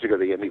year. We used to go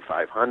to the Indy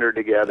 500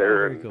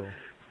 together. Very cool.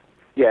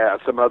 Yeah,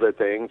 some other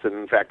things, and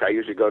in fact, I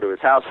usually go to his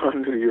house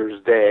on New Year's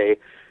Day,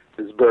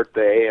 his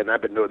birthday, and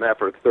I've been doing that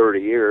for 30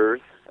 years.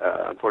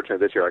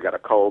 Unfortunately, this year I got a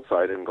cold, so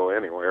I didn't go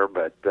anywhere,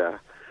 but,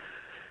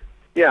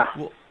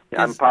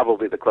 I'm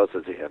probably the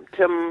closest to him.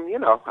 Tim,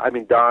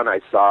 Don I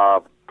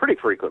saw pretty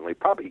frequently,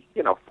 probably,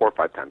 4 or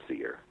 5 times a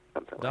year.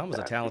 Don was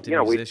a talented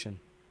musician.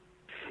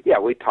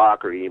 We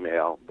talk or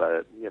email,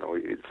 but,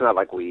 it's not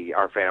like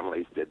our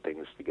families did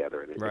things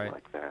together or anything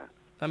like that.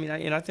 I mean,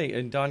 I think,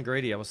 and Don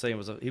Grady, I was saying,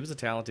 he was a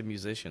talented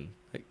musician.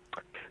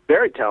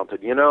 Very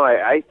talented.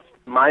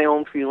 My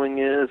own feeling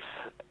is,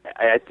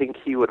 I think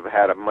he would have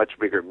had a much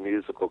bigger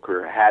musical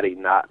career had he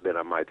not been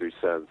on My Three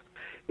Sons.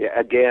 Yeah,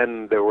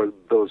 again, there were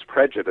those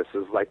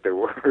prejudices like there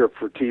were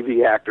for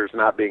TV actors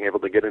not being able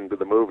to get into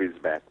the movies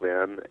back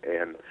then,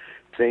 and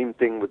same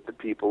thing with the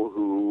people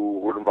who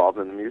were involved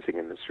in the music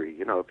industry.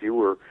 If you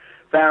were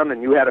found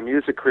and you had a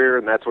music career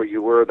and that's what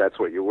you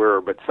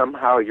were, but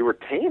somehow you were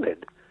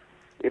tainted.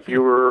 If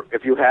you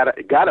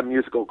got a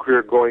musical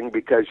career going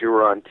because you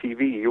were on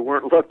TV, you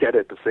weren't looked at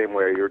it the same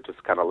way. You were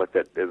just kind of looked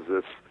at as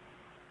this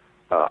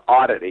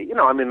oddity.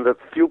 The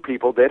few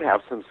people did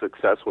have some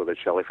success with it.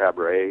 Shelley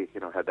Fabares,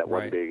 had that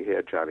one big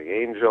hit, Johnny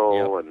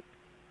Angel, and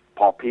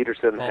Paul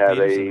Peterson had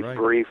a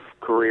brief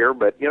career,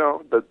 but,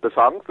 the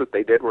songs that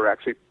they did were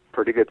actually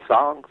pretty good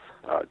songs.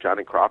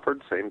 Johnny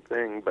Crawford, same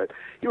thing, but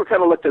you were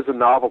kind of looked as a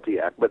novelty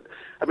act. But,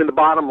 the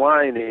bottom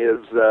line is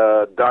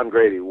Don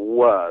Grady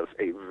was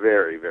a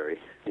very, very,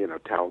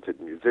 talented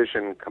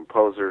musician,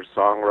 composer,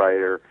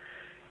 songwriter,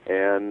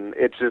 and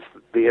it's just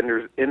the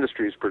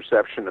industry's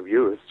perception of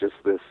you is just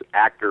this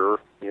actor,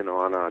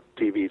 on a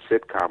TV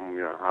sitcom,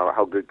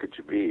 how good could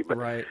you be? But,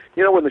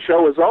 when the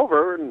show was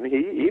over, and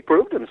he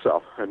proved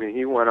himself.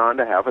 He went on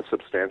to have a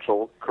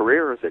substantial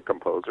career as a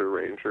composer,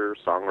 arranger,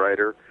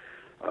 songwriter,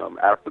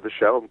 after the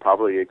show, and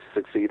probably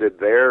succeeded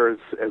there as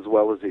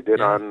well as he did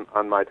on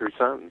My Three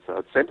Sons.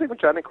 Same thing with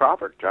Johnny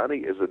Crawford. Johnny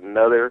is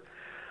another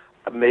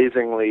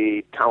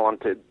amazingly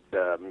talented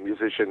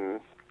musician,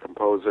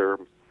 composer.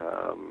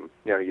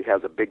 He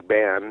has a big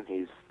band.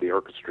 He's the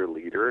orchestra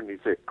leader, and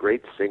he's a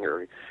great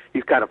singer.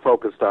 He's kind of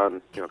focused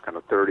on, kind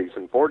of 30s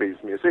and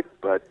 40s music,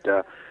 but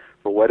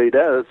for what he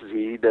does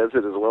it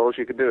as well as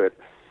you can do it.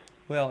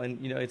 Well,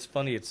 and it's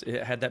funny.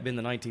 Had that been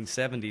the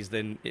 1970s,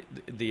 then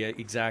the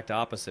exact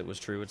opposite was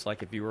true. It's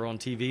like if you were on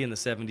TV in the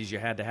 70s, you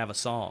had to have a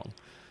song.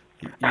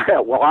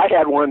 Well, I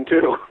had one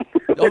too.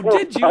 Oh,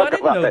 did you? I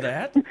didn't know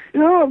that.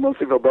 Most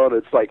people don't.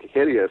 It's like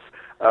hideous.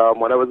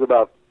 When I was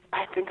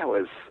I think I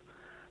was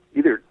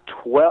either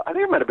 12. I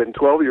think I might have been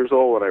 12 years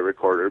old when I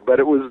recorded, but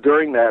it was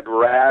during that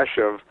rash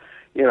of,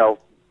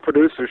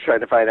 producers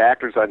trying to find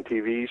actors on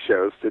TV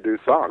shows to do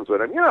songs with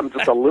them. I'm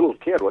just a little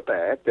kid. What the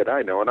heck did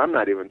I know? And I'm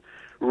not even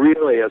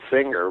really a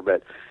singer,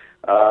 but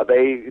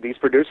these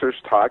producers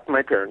talked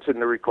my parents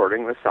into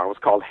recording this song. It was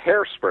called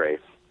Hairspray,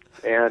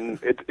 and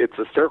it's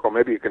hysterical.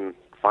 Maybe you can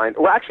find.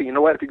 Well, actually, you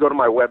know what? If you go to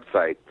my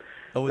website,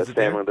 that's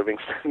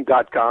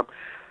StanleyLivingston.com,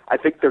 I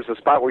think there's a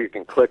spot where you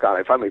can click on it.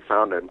 I finally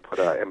found it and put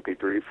an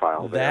MP3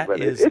 file there. But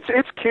it's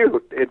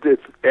cute.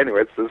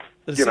 Anyway, it's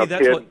this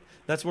kid.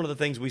 That's one of the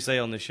things we say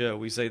on the show.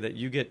 We say that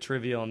you get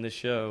trivia on this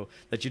show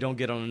that you don't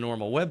get on a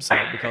normal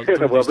website because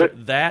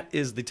that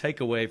is the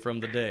takeaway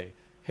from the day.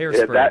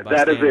 Hairspray by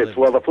that is Stanley. it.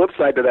 Well, the flip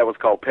side to that was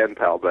called Pen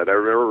Pal, but I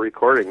remember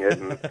recording it,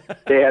 and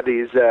they had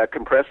these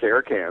compressed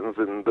air cans,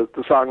 and the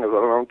song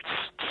was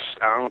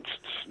and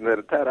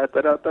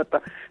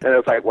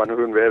it's like, one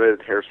who invented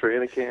hairspray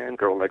in a can,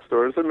 girl next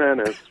door is a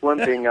menace. One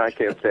thing I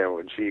can't stand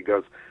when she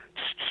goes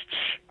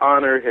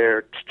on her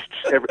hair.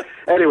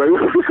 Anyway, we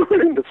were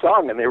recording the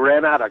song, and they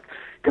ran out of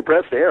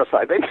compressed air, so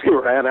I think they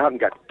ran out and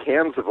got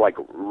cans of like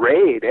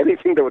Raid,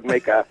 anything that would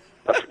make a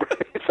spray.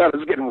 So I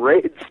was getting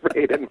Raid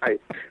sprayed in my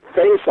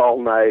face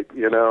all night,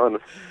 and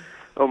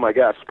oh my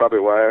gosh, probably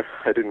why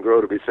I didn't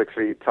grow to be 6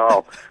 feet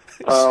tall.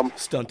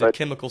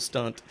 Chemical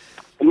stunt.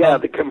 Yeah,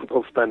 the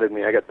chemical stunted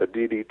me. I got the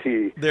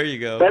DDT. There you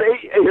go. But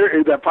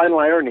the final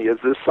irony is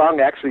this song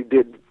actually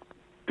did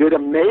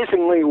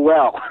amazingly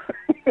well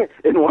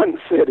in one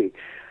city.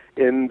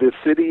 In the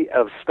city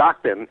of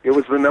Stockton, it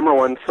was the number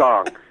one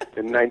song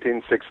in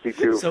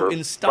 1962 so for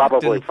in Stockton,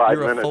 probably 5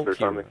 minutes or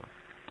something.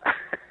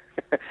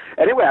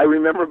 Anyway, I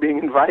remember being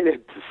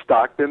invited to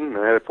Stockton.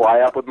 I had to fly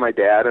up with my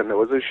dad, and there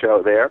was a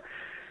show there.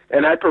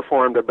 And I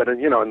performed it, but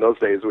in those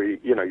days, you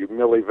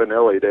Milli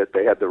Vanilli'd it.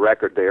 They had the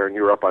record there, and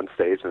you were up on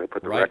stage, and they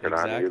put the record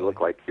on, and you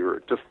looked like you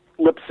were just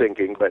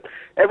lip-syncing. But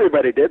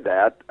everybody did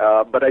that.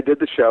 But I did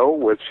the show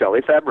with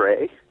Shelley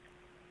Fabre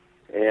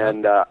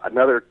and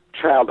another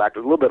child actor,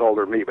 a little bit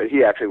older than me, but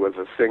he actually was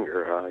a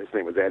singer. His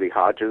name was Eddie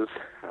Hodges.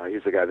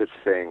 He's the guy that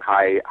sang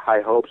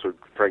High Hopes with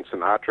Frank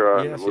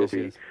Sinatra in the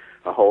movie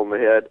A Hole in the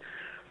Head.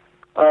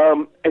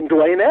 And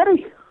Duane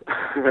Eddy.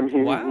 I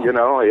mean,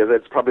 wow.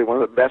 That's probably one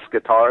of the best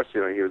guitarists.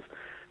 He was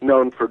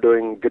known for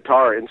doing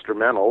guitar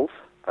instrumentals,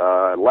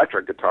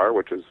 electric guitar,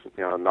 which was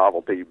a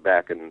novelty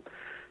back in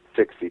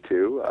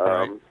 '62.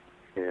 Right.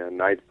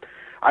 And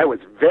I was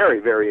very,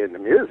 very into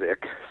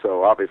music,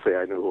 so obviously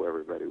I knew who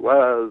everybody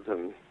was,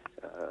 and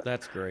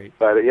that's great.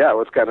 But it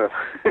was kind of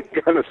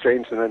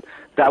strange, and then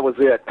that was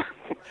it.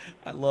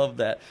 I love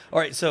that. All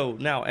right, so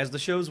now as the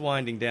show's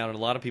winding down, and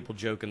a lot of people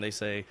joke and they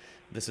say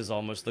this is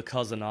almost the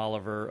Cousin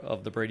Oliver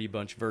of the Brady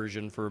Bunch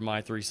version for My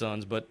Three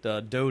Sons, but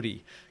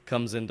Dodie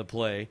comes into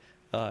play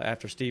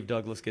after Steve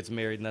Douglas gets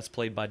married, and that's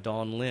played by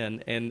Dawn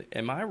Lynn. And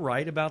am I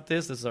right about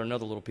this? This is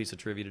another little piece of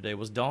trivia today.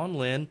 Was Dawn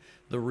Lynn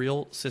the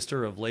real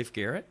sister of Leif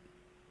Garrett?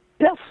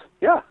 Yes.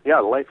 Yeah.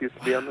 Leif used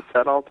to be on the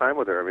set all the time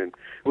with her. I mean,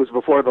 it was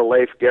before the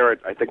Leif Garrett,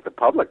 I think the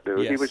public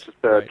knew. Yes, he was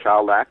just a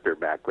child actor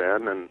back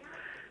then, and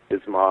his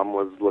mom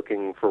was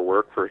looking for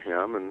work for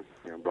him and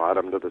brought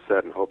him to the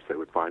set in hopes they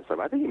would find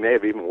something. I think he may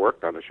have even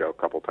worked on the show a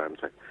couple times.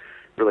 I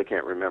really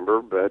can't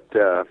remember, but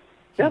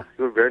he was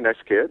a very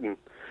nice kid, and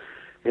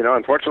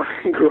unfortunately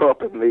he grew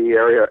up in the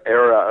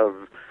era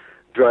of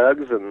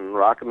drugs and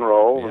rock and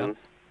roll, and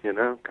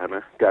kind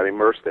of got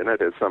immersed in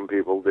it as some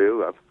people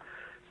do. I've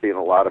seen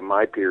a lot of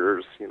my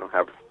peers,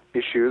 have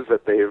issues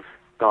that they've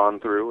gone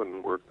through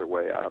and worked their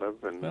way out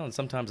of. And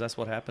sometimes that's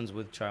what happens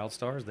with child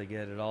stars. They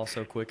get it all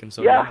so quick and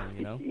so young,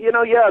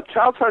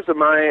 child stars of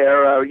my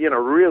era,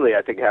 really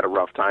I think had a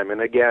rough time.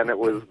 And again, it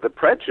was the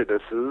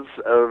prejudices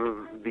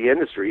of the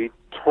industry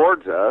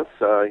towards us.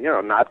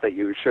 Not that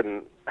you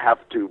shouldn't have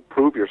to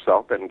prove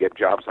yourself and get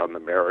jobs on the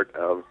merit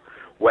of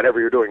whatever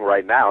you're doing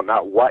right now,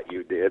 not what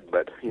you did,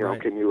 but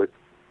right.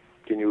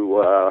 Can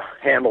you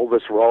handle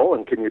this role,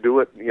 and can you do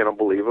it,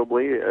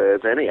 believably,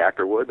 as any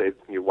actor would?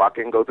 You walk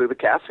in, go through the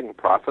casting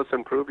process,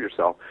 and prove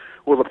yourself.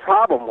 Well, the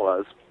problem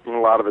was, and a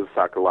lot of it is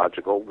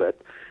psychological, that,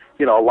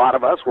 a lot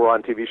of us were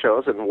on TV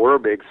shows and were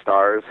big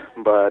stars,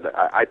 but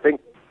I think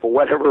for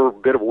whatever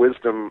bit of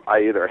wisdom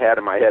I either had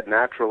in my head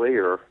naturally,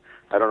 or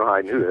I don't know how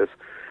I knew this,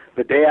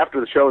 the day after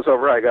the show's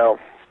over, I go,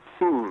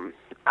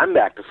 I'm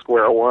back to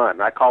square one.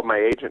 I called my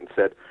agent and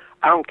said,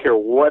 I don't care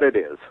what it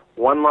is.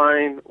 One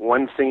line,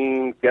 one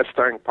scene, guest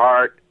starring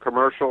part,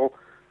 commercial,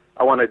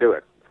 I want to do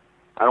it.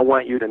 I don't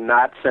want you to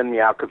not send me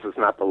out because it's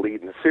not the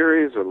lead in a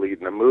series or lead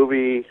in a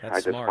movie. That's I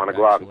just smart, want to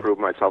go out and actually. prove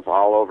myself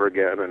all over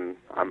again, and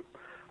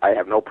I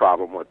have no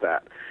problem with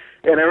that.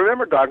 And I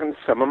remember talking to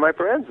some of my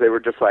friends. They were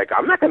just like,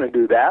 I'm not going to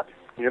do that.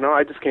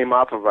 I just came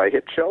off of a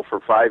hit show for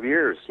 5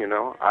 years.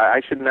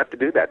 I shouldn't have to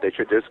do that. They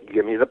should just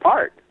give me the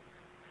part.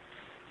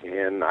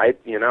 And I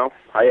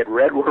had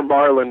read where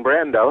Marlon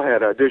Brando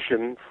had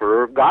auditioned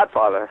for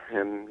Godfather,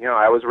 and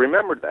I always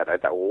remembered that. I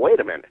thought, well, wait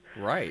a minute.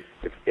 Right.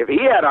 If he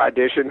had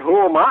auditioned, who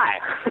am I?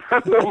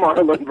 I'm no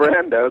Marlon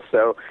Brando.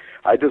 So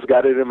I just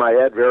got it in my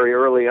head very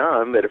early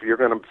on that if you're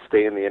going to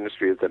stay in the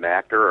industry as an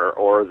actor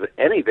or as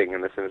anything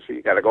in this industry,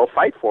 you got to go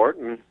fight for it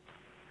and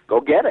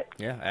go get it.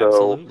 Yeah,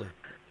 absolutely.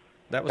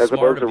 That was as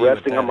smart opposed of to you at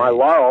resting that on my age.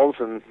 laurels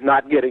and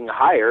not getting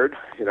hired,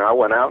 I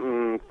went out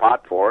and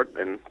fought for it.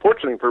 And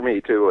fortunately for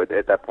me, too,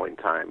 at that point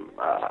in time,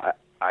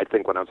 I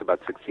think when I was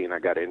about 16, I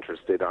got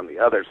interested on the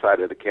other side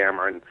of the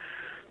camera and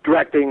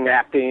directing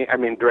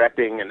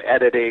and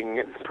editing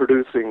and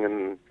producing,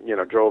 and,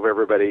 drove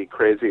everybody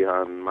crazy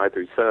on My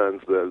Three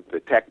Sons,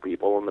 the tech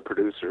people and the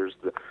producers,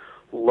 to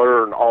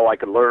learn all I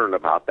could learn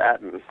about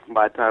that. And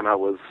by the time I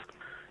was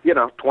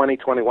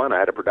 2021, I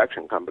had a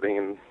production company,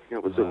 and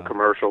it was in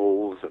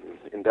commercials and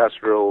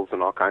industrials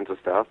and all kinds of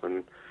stuff,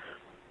 and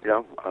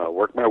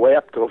worked my way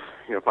up till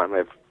finally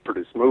I've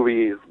produced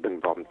movies, been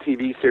involved in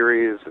TV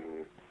series,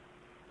 and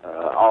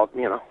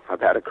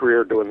I've had a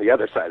career doing the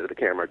other side of the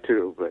camera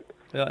too. But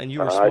Yeah, and you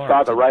were I smart.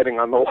 saw the writing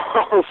on the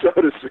wall, so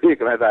to speak,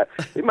 and I thought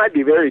it might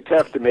be very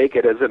tough to make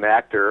it as an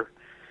actor.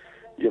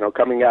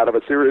 Coming out of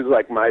a series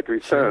like My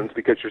Three Sons,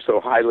 because you're so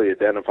highly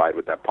identified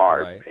with that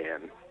part. Right.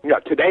 And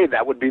today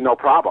that would be no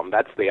problem.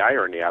 That's the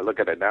irony. I look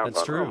at it now and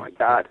That's go, true. oh my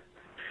God.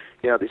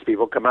 These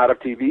people come out of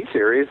TV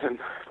series, and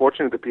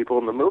fortunately the people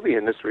in the movie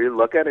industry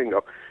look at it and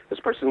go, this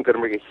person's going to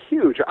bring a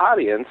huge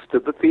audience to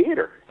the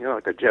theater,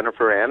 like a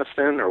Jennifer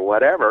Aniston or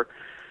whatever.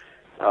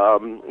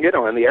 And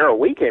the era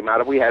we came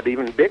out of, we had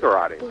even bigger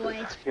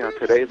audiences.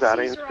 Today's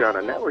audience, if you're on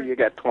a network, you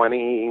got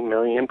 20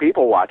 million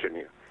people watching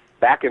you.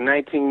 Back in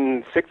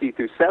 1960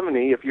 through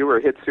 70, if you were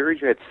a hit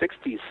series, you had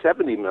 60,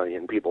 70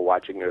 million people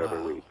watching you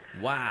every week.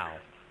 Wow.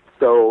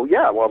 So,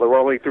 there were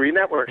only 3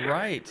 networks.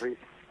 Right.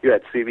 You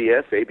had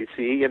CBS,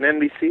 ABC, and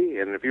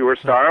NBC. And if you were a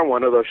star on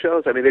one of those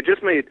shows, it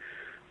just made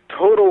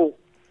total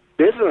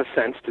business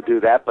sense to do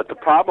that. But the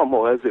problem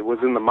was it was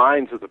in the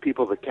minds of the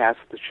people that cast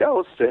the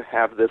shows to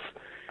have this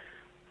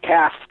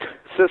caste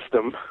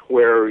system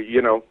where,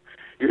 you're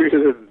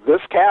either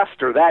this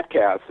cast or that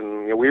cast.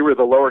 And we were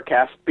the lower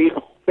caste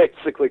people,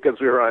 basically, because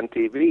we were on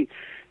TV.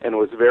 And it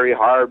was very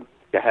hard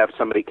to have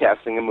somebody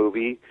casting a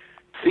movie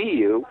see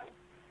you,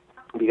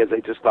 because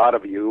they just thought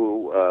of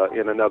you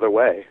in another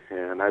way.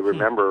 And I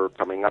remember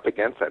coming up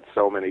against that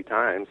so many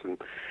times.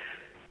 And,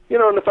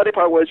 and the funny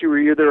part was you were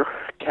either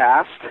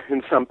cast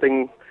in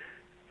something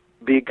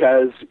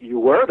because you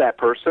were that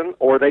person,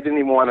 or they didn't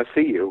even want to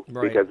see you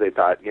because they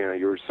thought,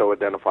 you were so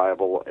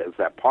identifiable as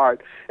that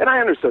part. And I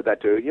understood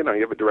that, too. You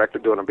have a director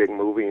doing a big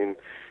movie, and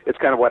it's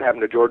kind of what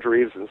happened to George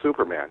Reeves in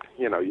Superman.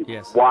 You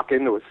walk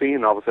into a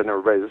scene, all of a sudden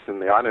everybody's in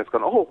the audience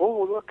going,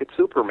 oh, look, it's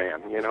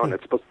Superman, and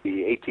it's supposed to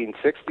be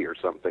 1860 or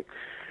something.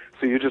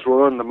 So you just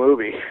ruin the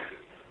movie,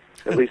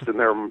 at least in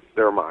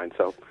their mind.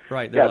 So,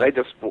 they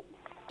just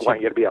want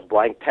you to be a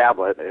blank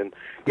tablet. And,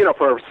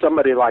 for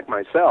somebody like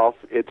myself,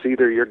 it's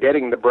either you're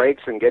getting the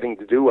breaks and getting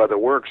to do other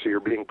work, so you're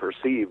being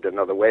perceived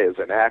another way as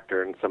an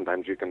actor, and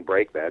sometimes you can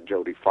break that.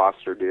 Jodie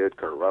Foster did,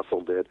 Kurt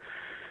Russell did.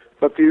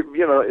 But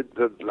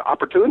the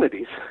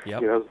opportunities,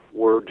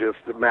 were just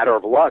a matter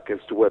of luck as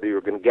to whether you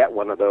were going to get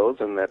one of those,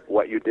 and that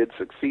what you did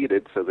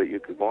succeeded so that you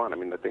could go on.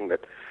 The thing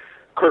that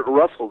Kurt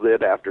Russell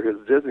did after his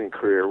Disney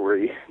career, where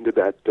he did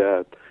that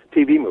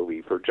TV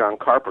movie for John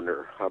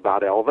Carpenter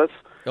about Elvis.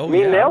 Oh,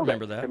 he I nailed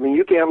remember it. that.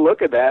 You can't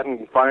look at that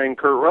and find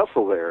Kurt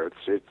Russell there. It's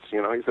he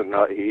said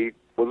no, he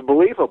was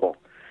believable.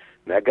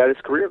 And that got his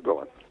career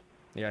going.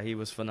 Yeah, he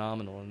was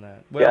phenomenal in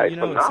that. Well, he's it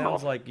phenomenal.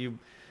 sounds like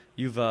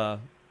you've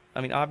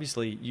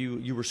obviously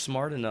you were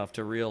smart enough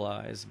to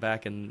realize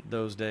back in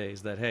those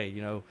days that, hey,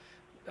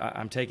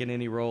 I'm taking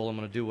any role, I'm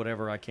going to do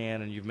whatever I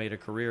can, and you've made a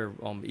career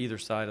on either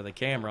side of the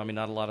camera.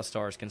 Not a lot of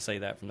stars can say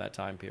that from that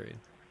time period.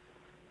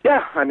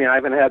 Yeah, I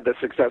haven't had the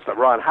success that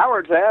Ron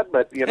Howard's had,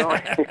 but,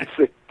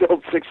 it's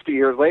still 60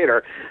 years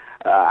later.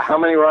 How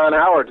many Ron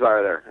Howards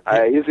are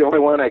there? He's the only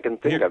one I can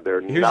think of. There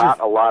are not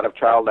a lot of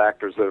child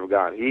actors that have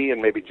gone. He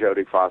and maybe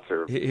Jodie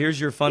Foster. Here's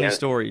your funny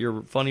story,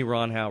 your funny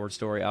Ron Howard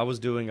story. I was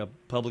doing a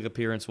public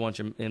appearance once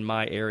in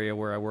my area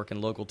where I work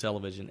in local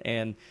television,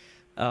 and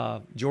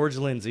George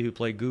Lindsay, who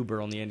played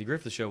Goober on the Andy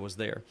Griffith Show, was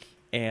there.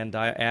 And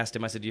I asked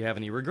him, I said, do you have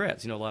any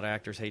regrets? A lot of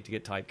actors hate to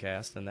get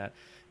typecast and that.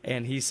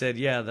 And he said,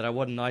 yeah, that I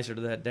wasn't nicer to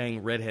that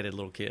dang redheaded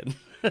little kid.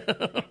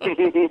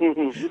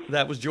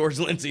 That was George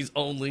Lindsay's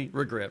only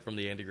regret from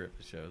the Andy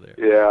Griffith Show there.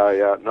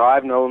 Yeah. No,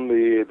 I've known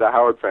the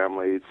Howard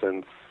family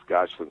since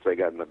they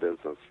got in the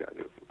business. I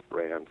knew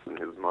Rance and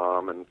his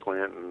mom and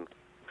Clint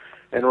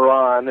and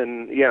Ron,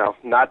 and,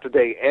 not to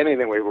take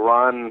anything away.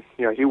 Ron,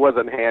 he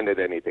wasn't handed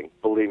anything.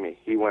 Believe me,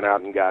 he went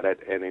out and got it,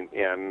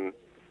 and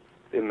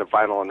in the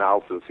final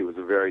analysis, he was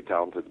a very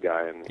talented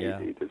guy, and Yeah.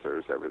 he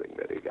deserves everything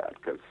that he got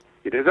because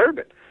he deserved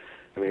it.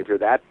 I mean, if you're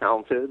that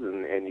talented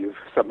and you've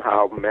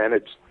somehow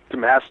managed to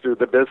master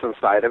the business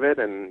side of it,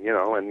 and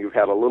and you've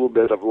had a little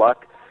bit of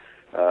luck,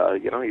 he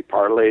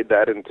parlayed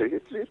that into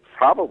it's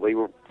probably,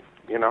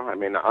 I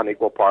mean, on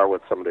equal par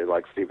with somebody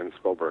like Steven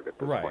Spielberg at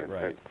this point.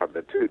 Right. And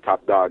probably the two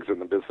top dogs in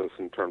the business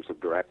in terms of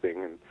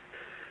directing, and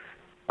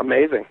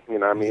amazing.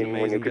 I mean,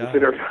 when you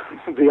consider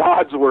the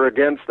odds were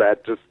against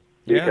that, just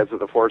because of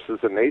the forces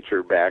of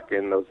nature back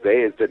in those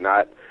days did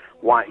not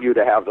want you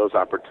to have those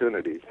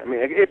opportunities. I mean,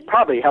 it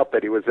probably helped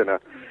that he was in a,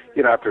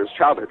 after his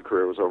childhood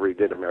career was over, he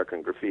did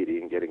American Graffiti,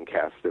 and getting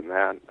cast in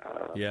that,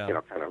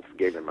 kind of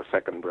gave him a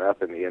second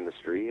breath in the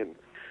industry. And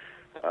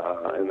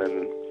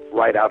then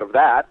right out of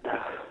that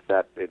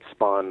it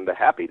spawned the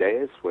Happy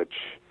Days, which,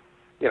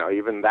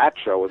 even that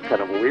show was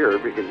kind of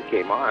weird because he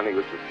came on, he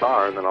was the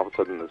star, and then all of a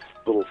sudden this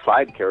little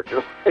side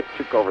character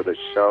took over the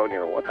show,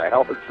 and what the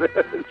hell is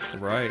this?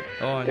 Right.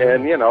 Oh, I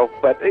know.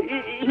 And, but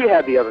he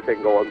had the other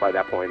thing going by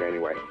that point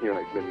anyway. He'd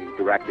been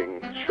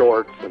directing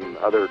shorts and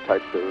other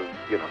types of,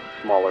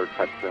 smaller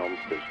type films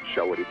to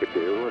show what he could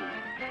do.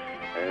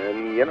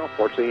 And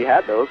fortunately he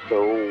had those,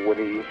 so when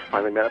he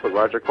finally met up with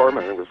Roger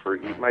Corman, it was for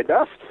Eat My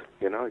Dust.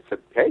 He said,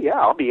 hey, yeah,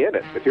 I'll be in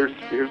it, but here's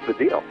the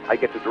deal. I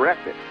get to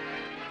direct it.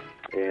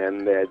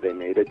 And they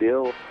made a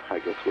deal, I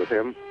guess, with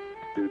him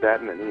to do that,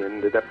 and then he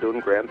ended up doing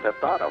Grand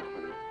Theft Auto.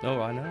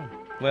 Oh, I know.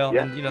 Well,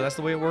 Yeah. and that's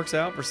the way it works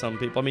out for some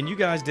people. I mean, you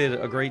guys did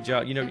a great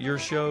job. Your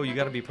show, you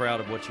got to be proud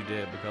of what you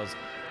did because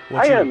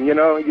I am. You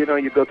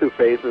go through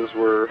phases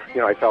where,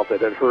 I felt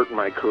that it hurt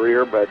my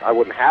career, but I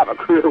wouldn't have a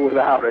career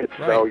without it,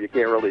 so Right. you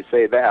can't really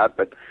say that.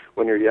 But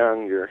when you're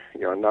young, you're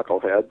a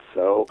knucklehead,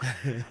 so.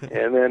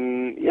 And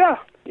then,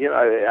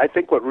 I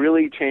think what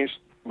really changed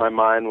my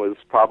mind was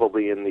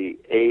probably in the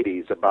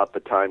 80s, about the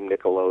time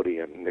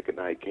Nickelodeon, Nick at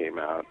Night came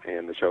out,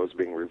 and the show was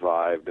being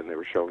revived, and they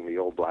were showing the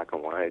old black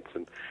and whites.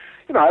 And,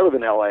 I live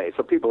in L.A.,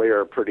 so people here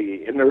are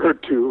pretty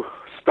inured to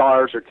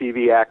stars or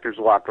TV actors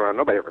walk around.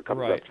 Nobody ever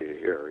comes Right. up to you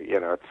here.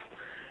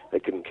 They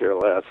couldn't care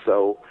less.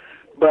 So,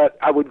 but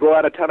I would go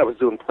out of town. I was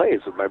doing plays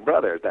with my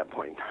brother at that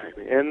point in time.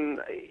 And,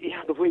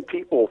 the way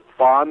people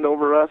fawned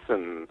over us,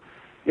 and,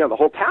 the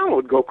whole town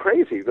would go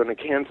crazy. Going to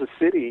Kansas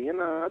City, it's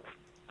a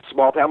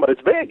small town, but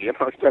it's big. You're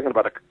talking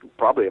about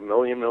probably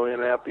 1.5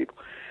 million people.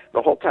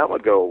 The whole town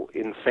would go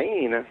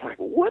insane. And I'm like,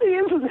 what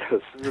is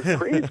this? This is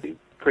crazy.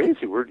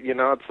 Crazy. We're,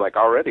 it's like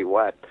already,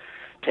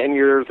 10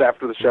 years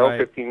after the show, Right.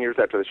 15 years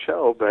after the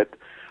show. But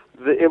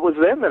it was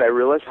then that I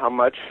realized how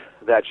much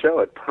that show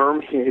had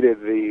permeated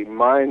the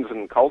minds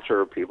and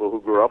culture of people who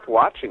grew up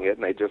watching it,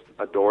 and they just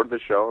adored the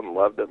show and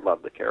loved it,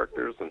 loved the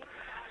characters. And,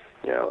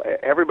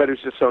 everybody was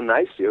just so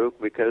nice to you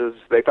because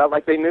they felt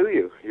like they knew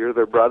you. You're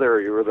their brother,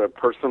 or you were the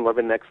person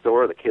living next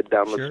door, the kid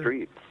down Sure. the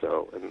street.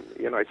 So,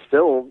 and, I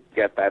still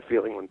get that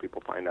feeling when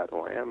people find out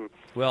who I am.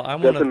 Well, I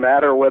It want doesn't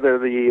matter whether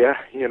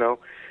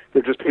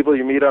they're just people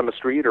you meet on the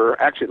street, or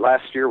actually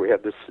last year we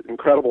had this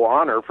incredible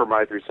honor for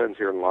My Three Sons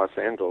here in Los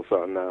Angeles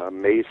on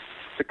May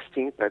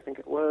 16th, I think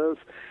it was.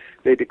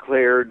 They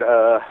declared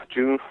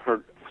June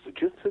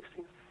 16th?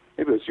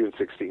 Maybe it was June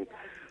 16th.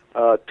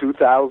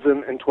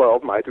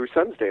 2012 My Three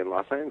Sons Day in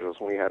Los Angeles,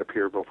 when we had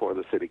appeared before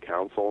the city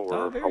council,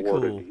 were very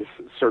awarded cool.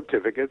 these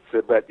certificates.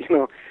 But,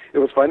 it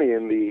was funny,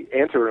 in the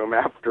anteroom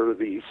after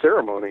the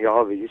ceremony,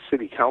 all the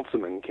city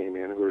councilmen came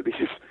in, who were these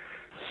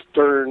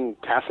stern,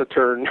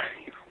 taciturn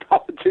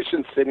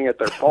politicians sitting at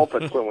their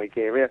pulpits when we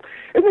came in.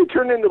 And they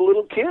turned into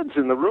little kids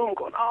in the room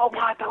going, oh,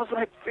 my, that was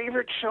my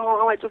favorite show.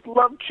 Oh, I just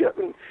loved Chip.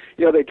 And,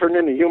 they turned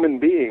into human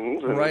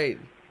beings. And, Right.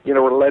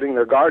 were letting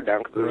their guard down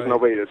because there was Right.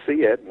 nobody to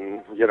see it.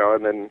 And,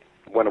 and then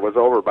when it was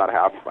over about a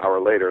half hour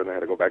later and they had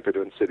to go back to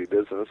doing city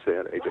business,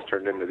 they just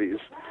turned into these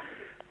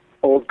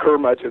old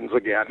curmudgeons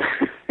again.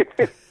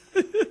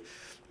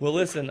 Well,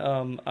 listen,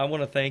 I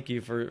want to thank you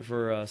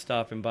for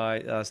stopping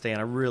by, Stan.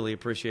 I really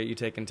appreciate you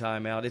taking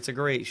time out. It's a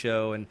great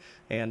show, and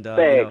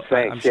Thanks,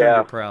 I'm sure yeah.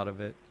 you're proud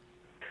of it.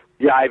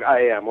 Yeah, I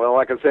am. Well,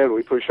 like I said,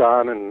 we push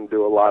on and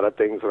do a lot of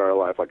things in our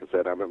life. Like I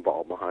said, I'm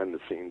involved behind the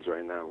scenes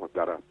right now. We've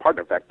got a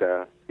partner. In fact,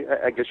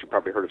 I guess you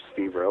probably heard of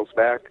Steve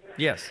Railsback.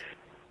 Yes.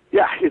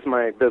 Yeah, he's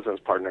my business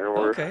partner.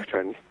 We're Okay.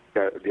 trying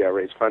to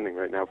raise funding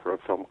right now for a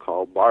film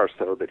called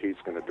Barstow that he's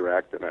going to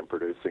direct, and I'm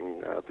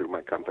producing through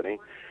my company.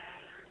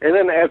 And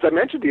then, as I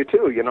mentioned to you,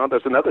 too,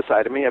 there's another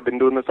side of me. I've been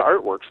doing this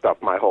artwork stuff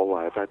my whole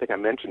life. I think I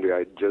mentioned to you,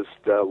 I just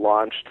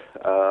launched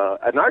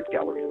an art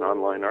gallery, an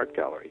online art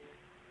gallery.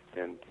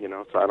 And,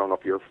 so I don't know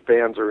if your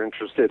fans are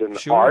interested in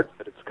Sure. art,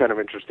 but it's kind of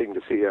interesting to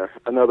see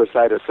another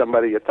side of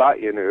somebody you thought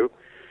you knew.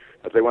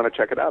 If they want to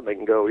check it out, they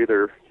can go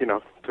either,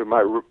 to my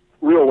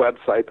real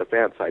website, the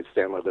fan site,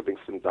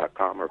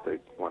 StanleyLivingston.com, or if they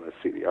want to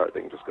see the art, they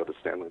can just go to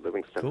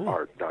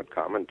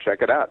StanleyLivingstonArt.com and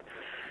check it out.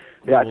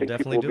 Yeah, I We'll think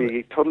definitely people will do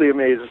be totally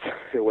amazed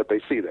at what they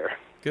see there.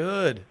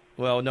 Good.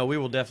 Well, no, we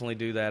will definitely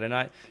do that.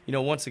 And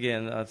once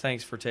again,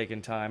 thanks for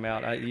taking time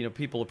out.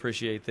 People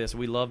appreciate this.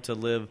 We love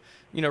to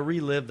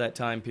relive that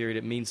time period.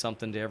 It means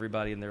something to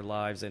everybody in their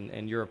lives,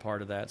 and you're a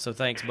part of that. So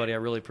thanks, buddy. I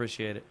really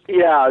appreciate it.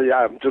 Yeah,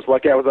 I'm just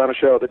lucky I was on a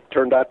show that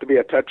turned out to be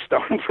a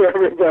touchstone for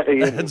everybody.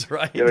 That's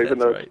right.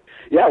 Right.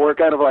 Yeah, we're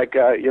kind of like,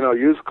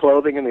 used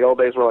clothing in the old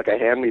days were like a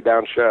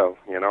hand-me-down show.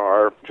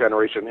 Our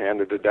generation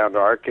handed it down to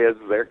our kids,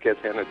 their kids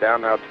handed it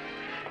down. Now it's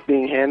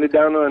being handed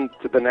down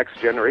to the next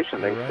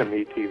generation, thanks to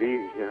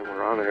MeTV.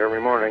 We're on it every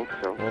morning.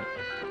 So, well,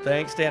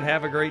 thanks, Dan.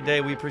 Have a great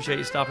day. We appreciate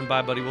you stopping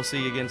by, buddy. We'll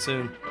see you again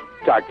soon.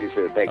 Talk to you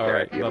soon. Take care. All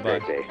right, you have bye-bye. a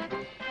great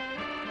day.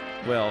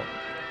 Well,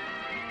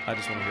 I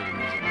just want to hear the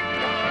music.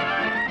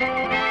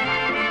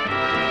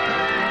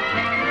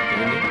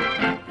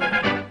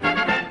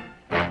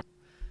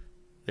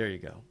 There you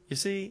go. You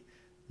see,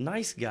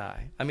 nice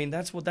guy. I mean,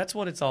 that's what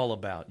it's all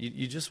about.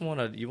 You just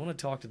want to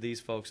talk to these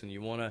folks, and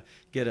you want to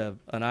get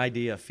an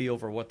idea, a feel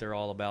for what they're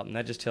all about, and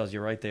that just tells you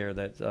right there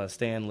that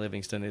Stan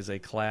Livingston is a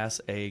Class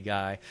A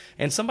guy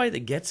and somebody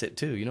that gets it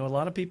too. A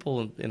lot of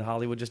people in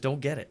Hollywood just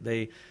don't get it.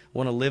 They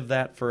want to live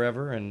that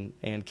forever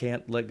and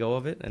can't let go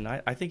of it, and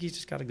I think he's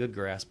just got a good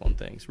grasp on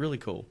things. Really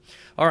cool.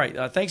 All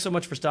right, thanks so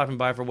much for stopping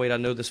by for Wait, I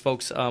Know This,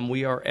 folks.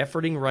 We are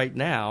efforting right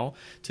now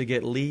to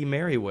get Lee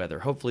Merriweather.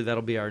 Hopefully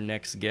that'll be our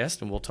next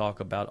guest, and we'll talk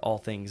about all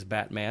things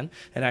Batman.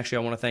 And actually,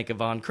 I want to thank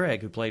Yvonne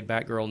Craig, who played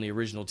Batgirl in the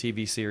original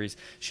TV series.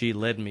 She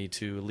led me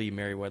to Lee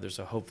Merriweather,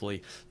 so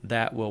hopefully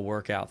that will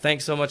work out.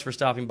 Thanks so much for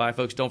stopping by,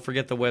 folks. Don't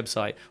forget the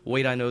website,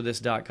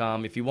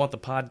 waitiknowthis.com. If you want the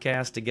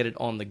podcast to get it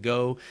on the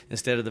go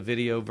instead of the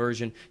video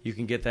version, you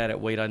can get that at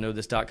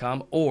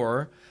waitiknowthis.com,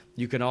 or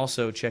you can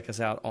also check us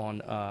out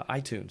on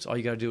iTunes. All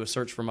you got to do is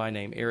search for my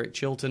name, Eric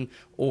Chilton,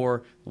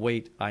 or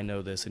Wait, I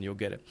Know This, and you'll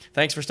get it.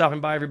 Thanks for stopping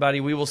by,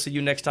 everybody. We will see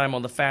you next time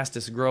on the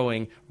fastest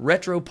growing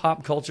retro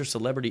pop culture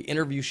celebrity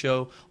interview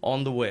show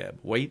on the web.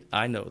 Wait,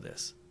 I Know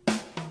This.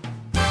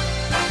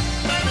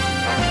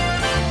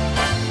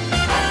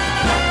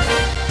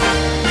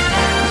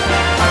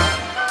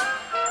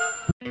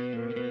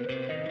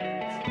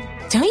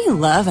 Don't you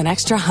love an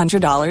extra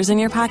 $100 in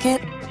your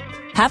pocket?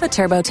 Have a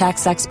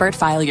TurboTax expert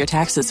file your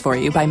taxes for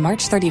you by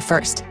March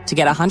 31st to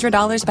get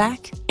 $100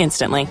 back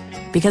instantly.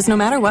 Because no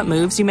matter what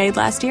moves you made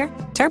last year,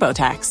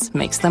 TurboTax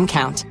makes them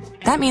count.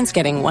 That means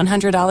getting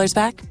 $100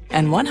 back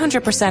and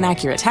 100%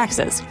 accurate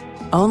taxes,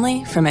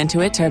 only from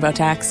Intuit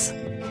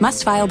TurboTax.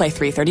 Must file by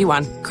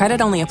 3/31.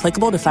 Credit only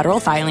applicable to federal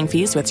filing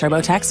fees with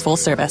TurboTax full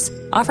service.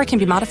 Offer can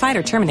be modified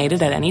or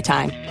terminated at any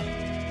time.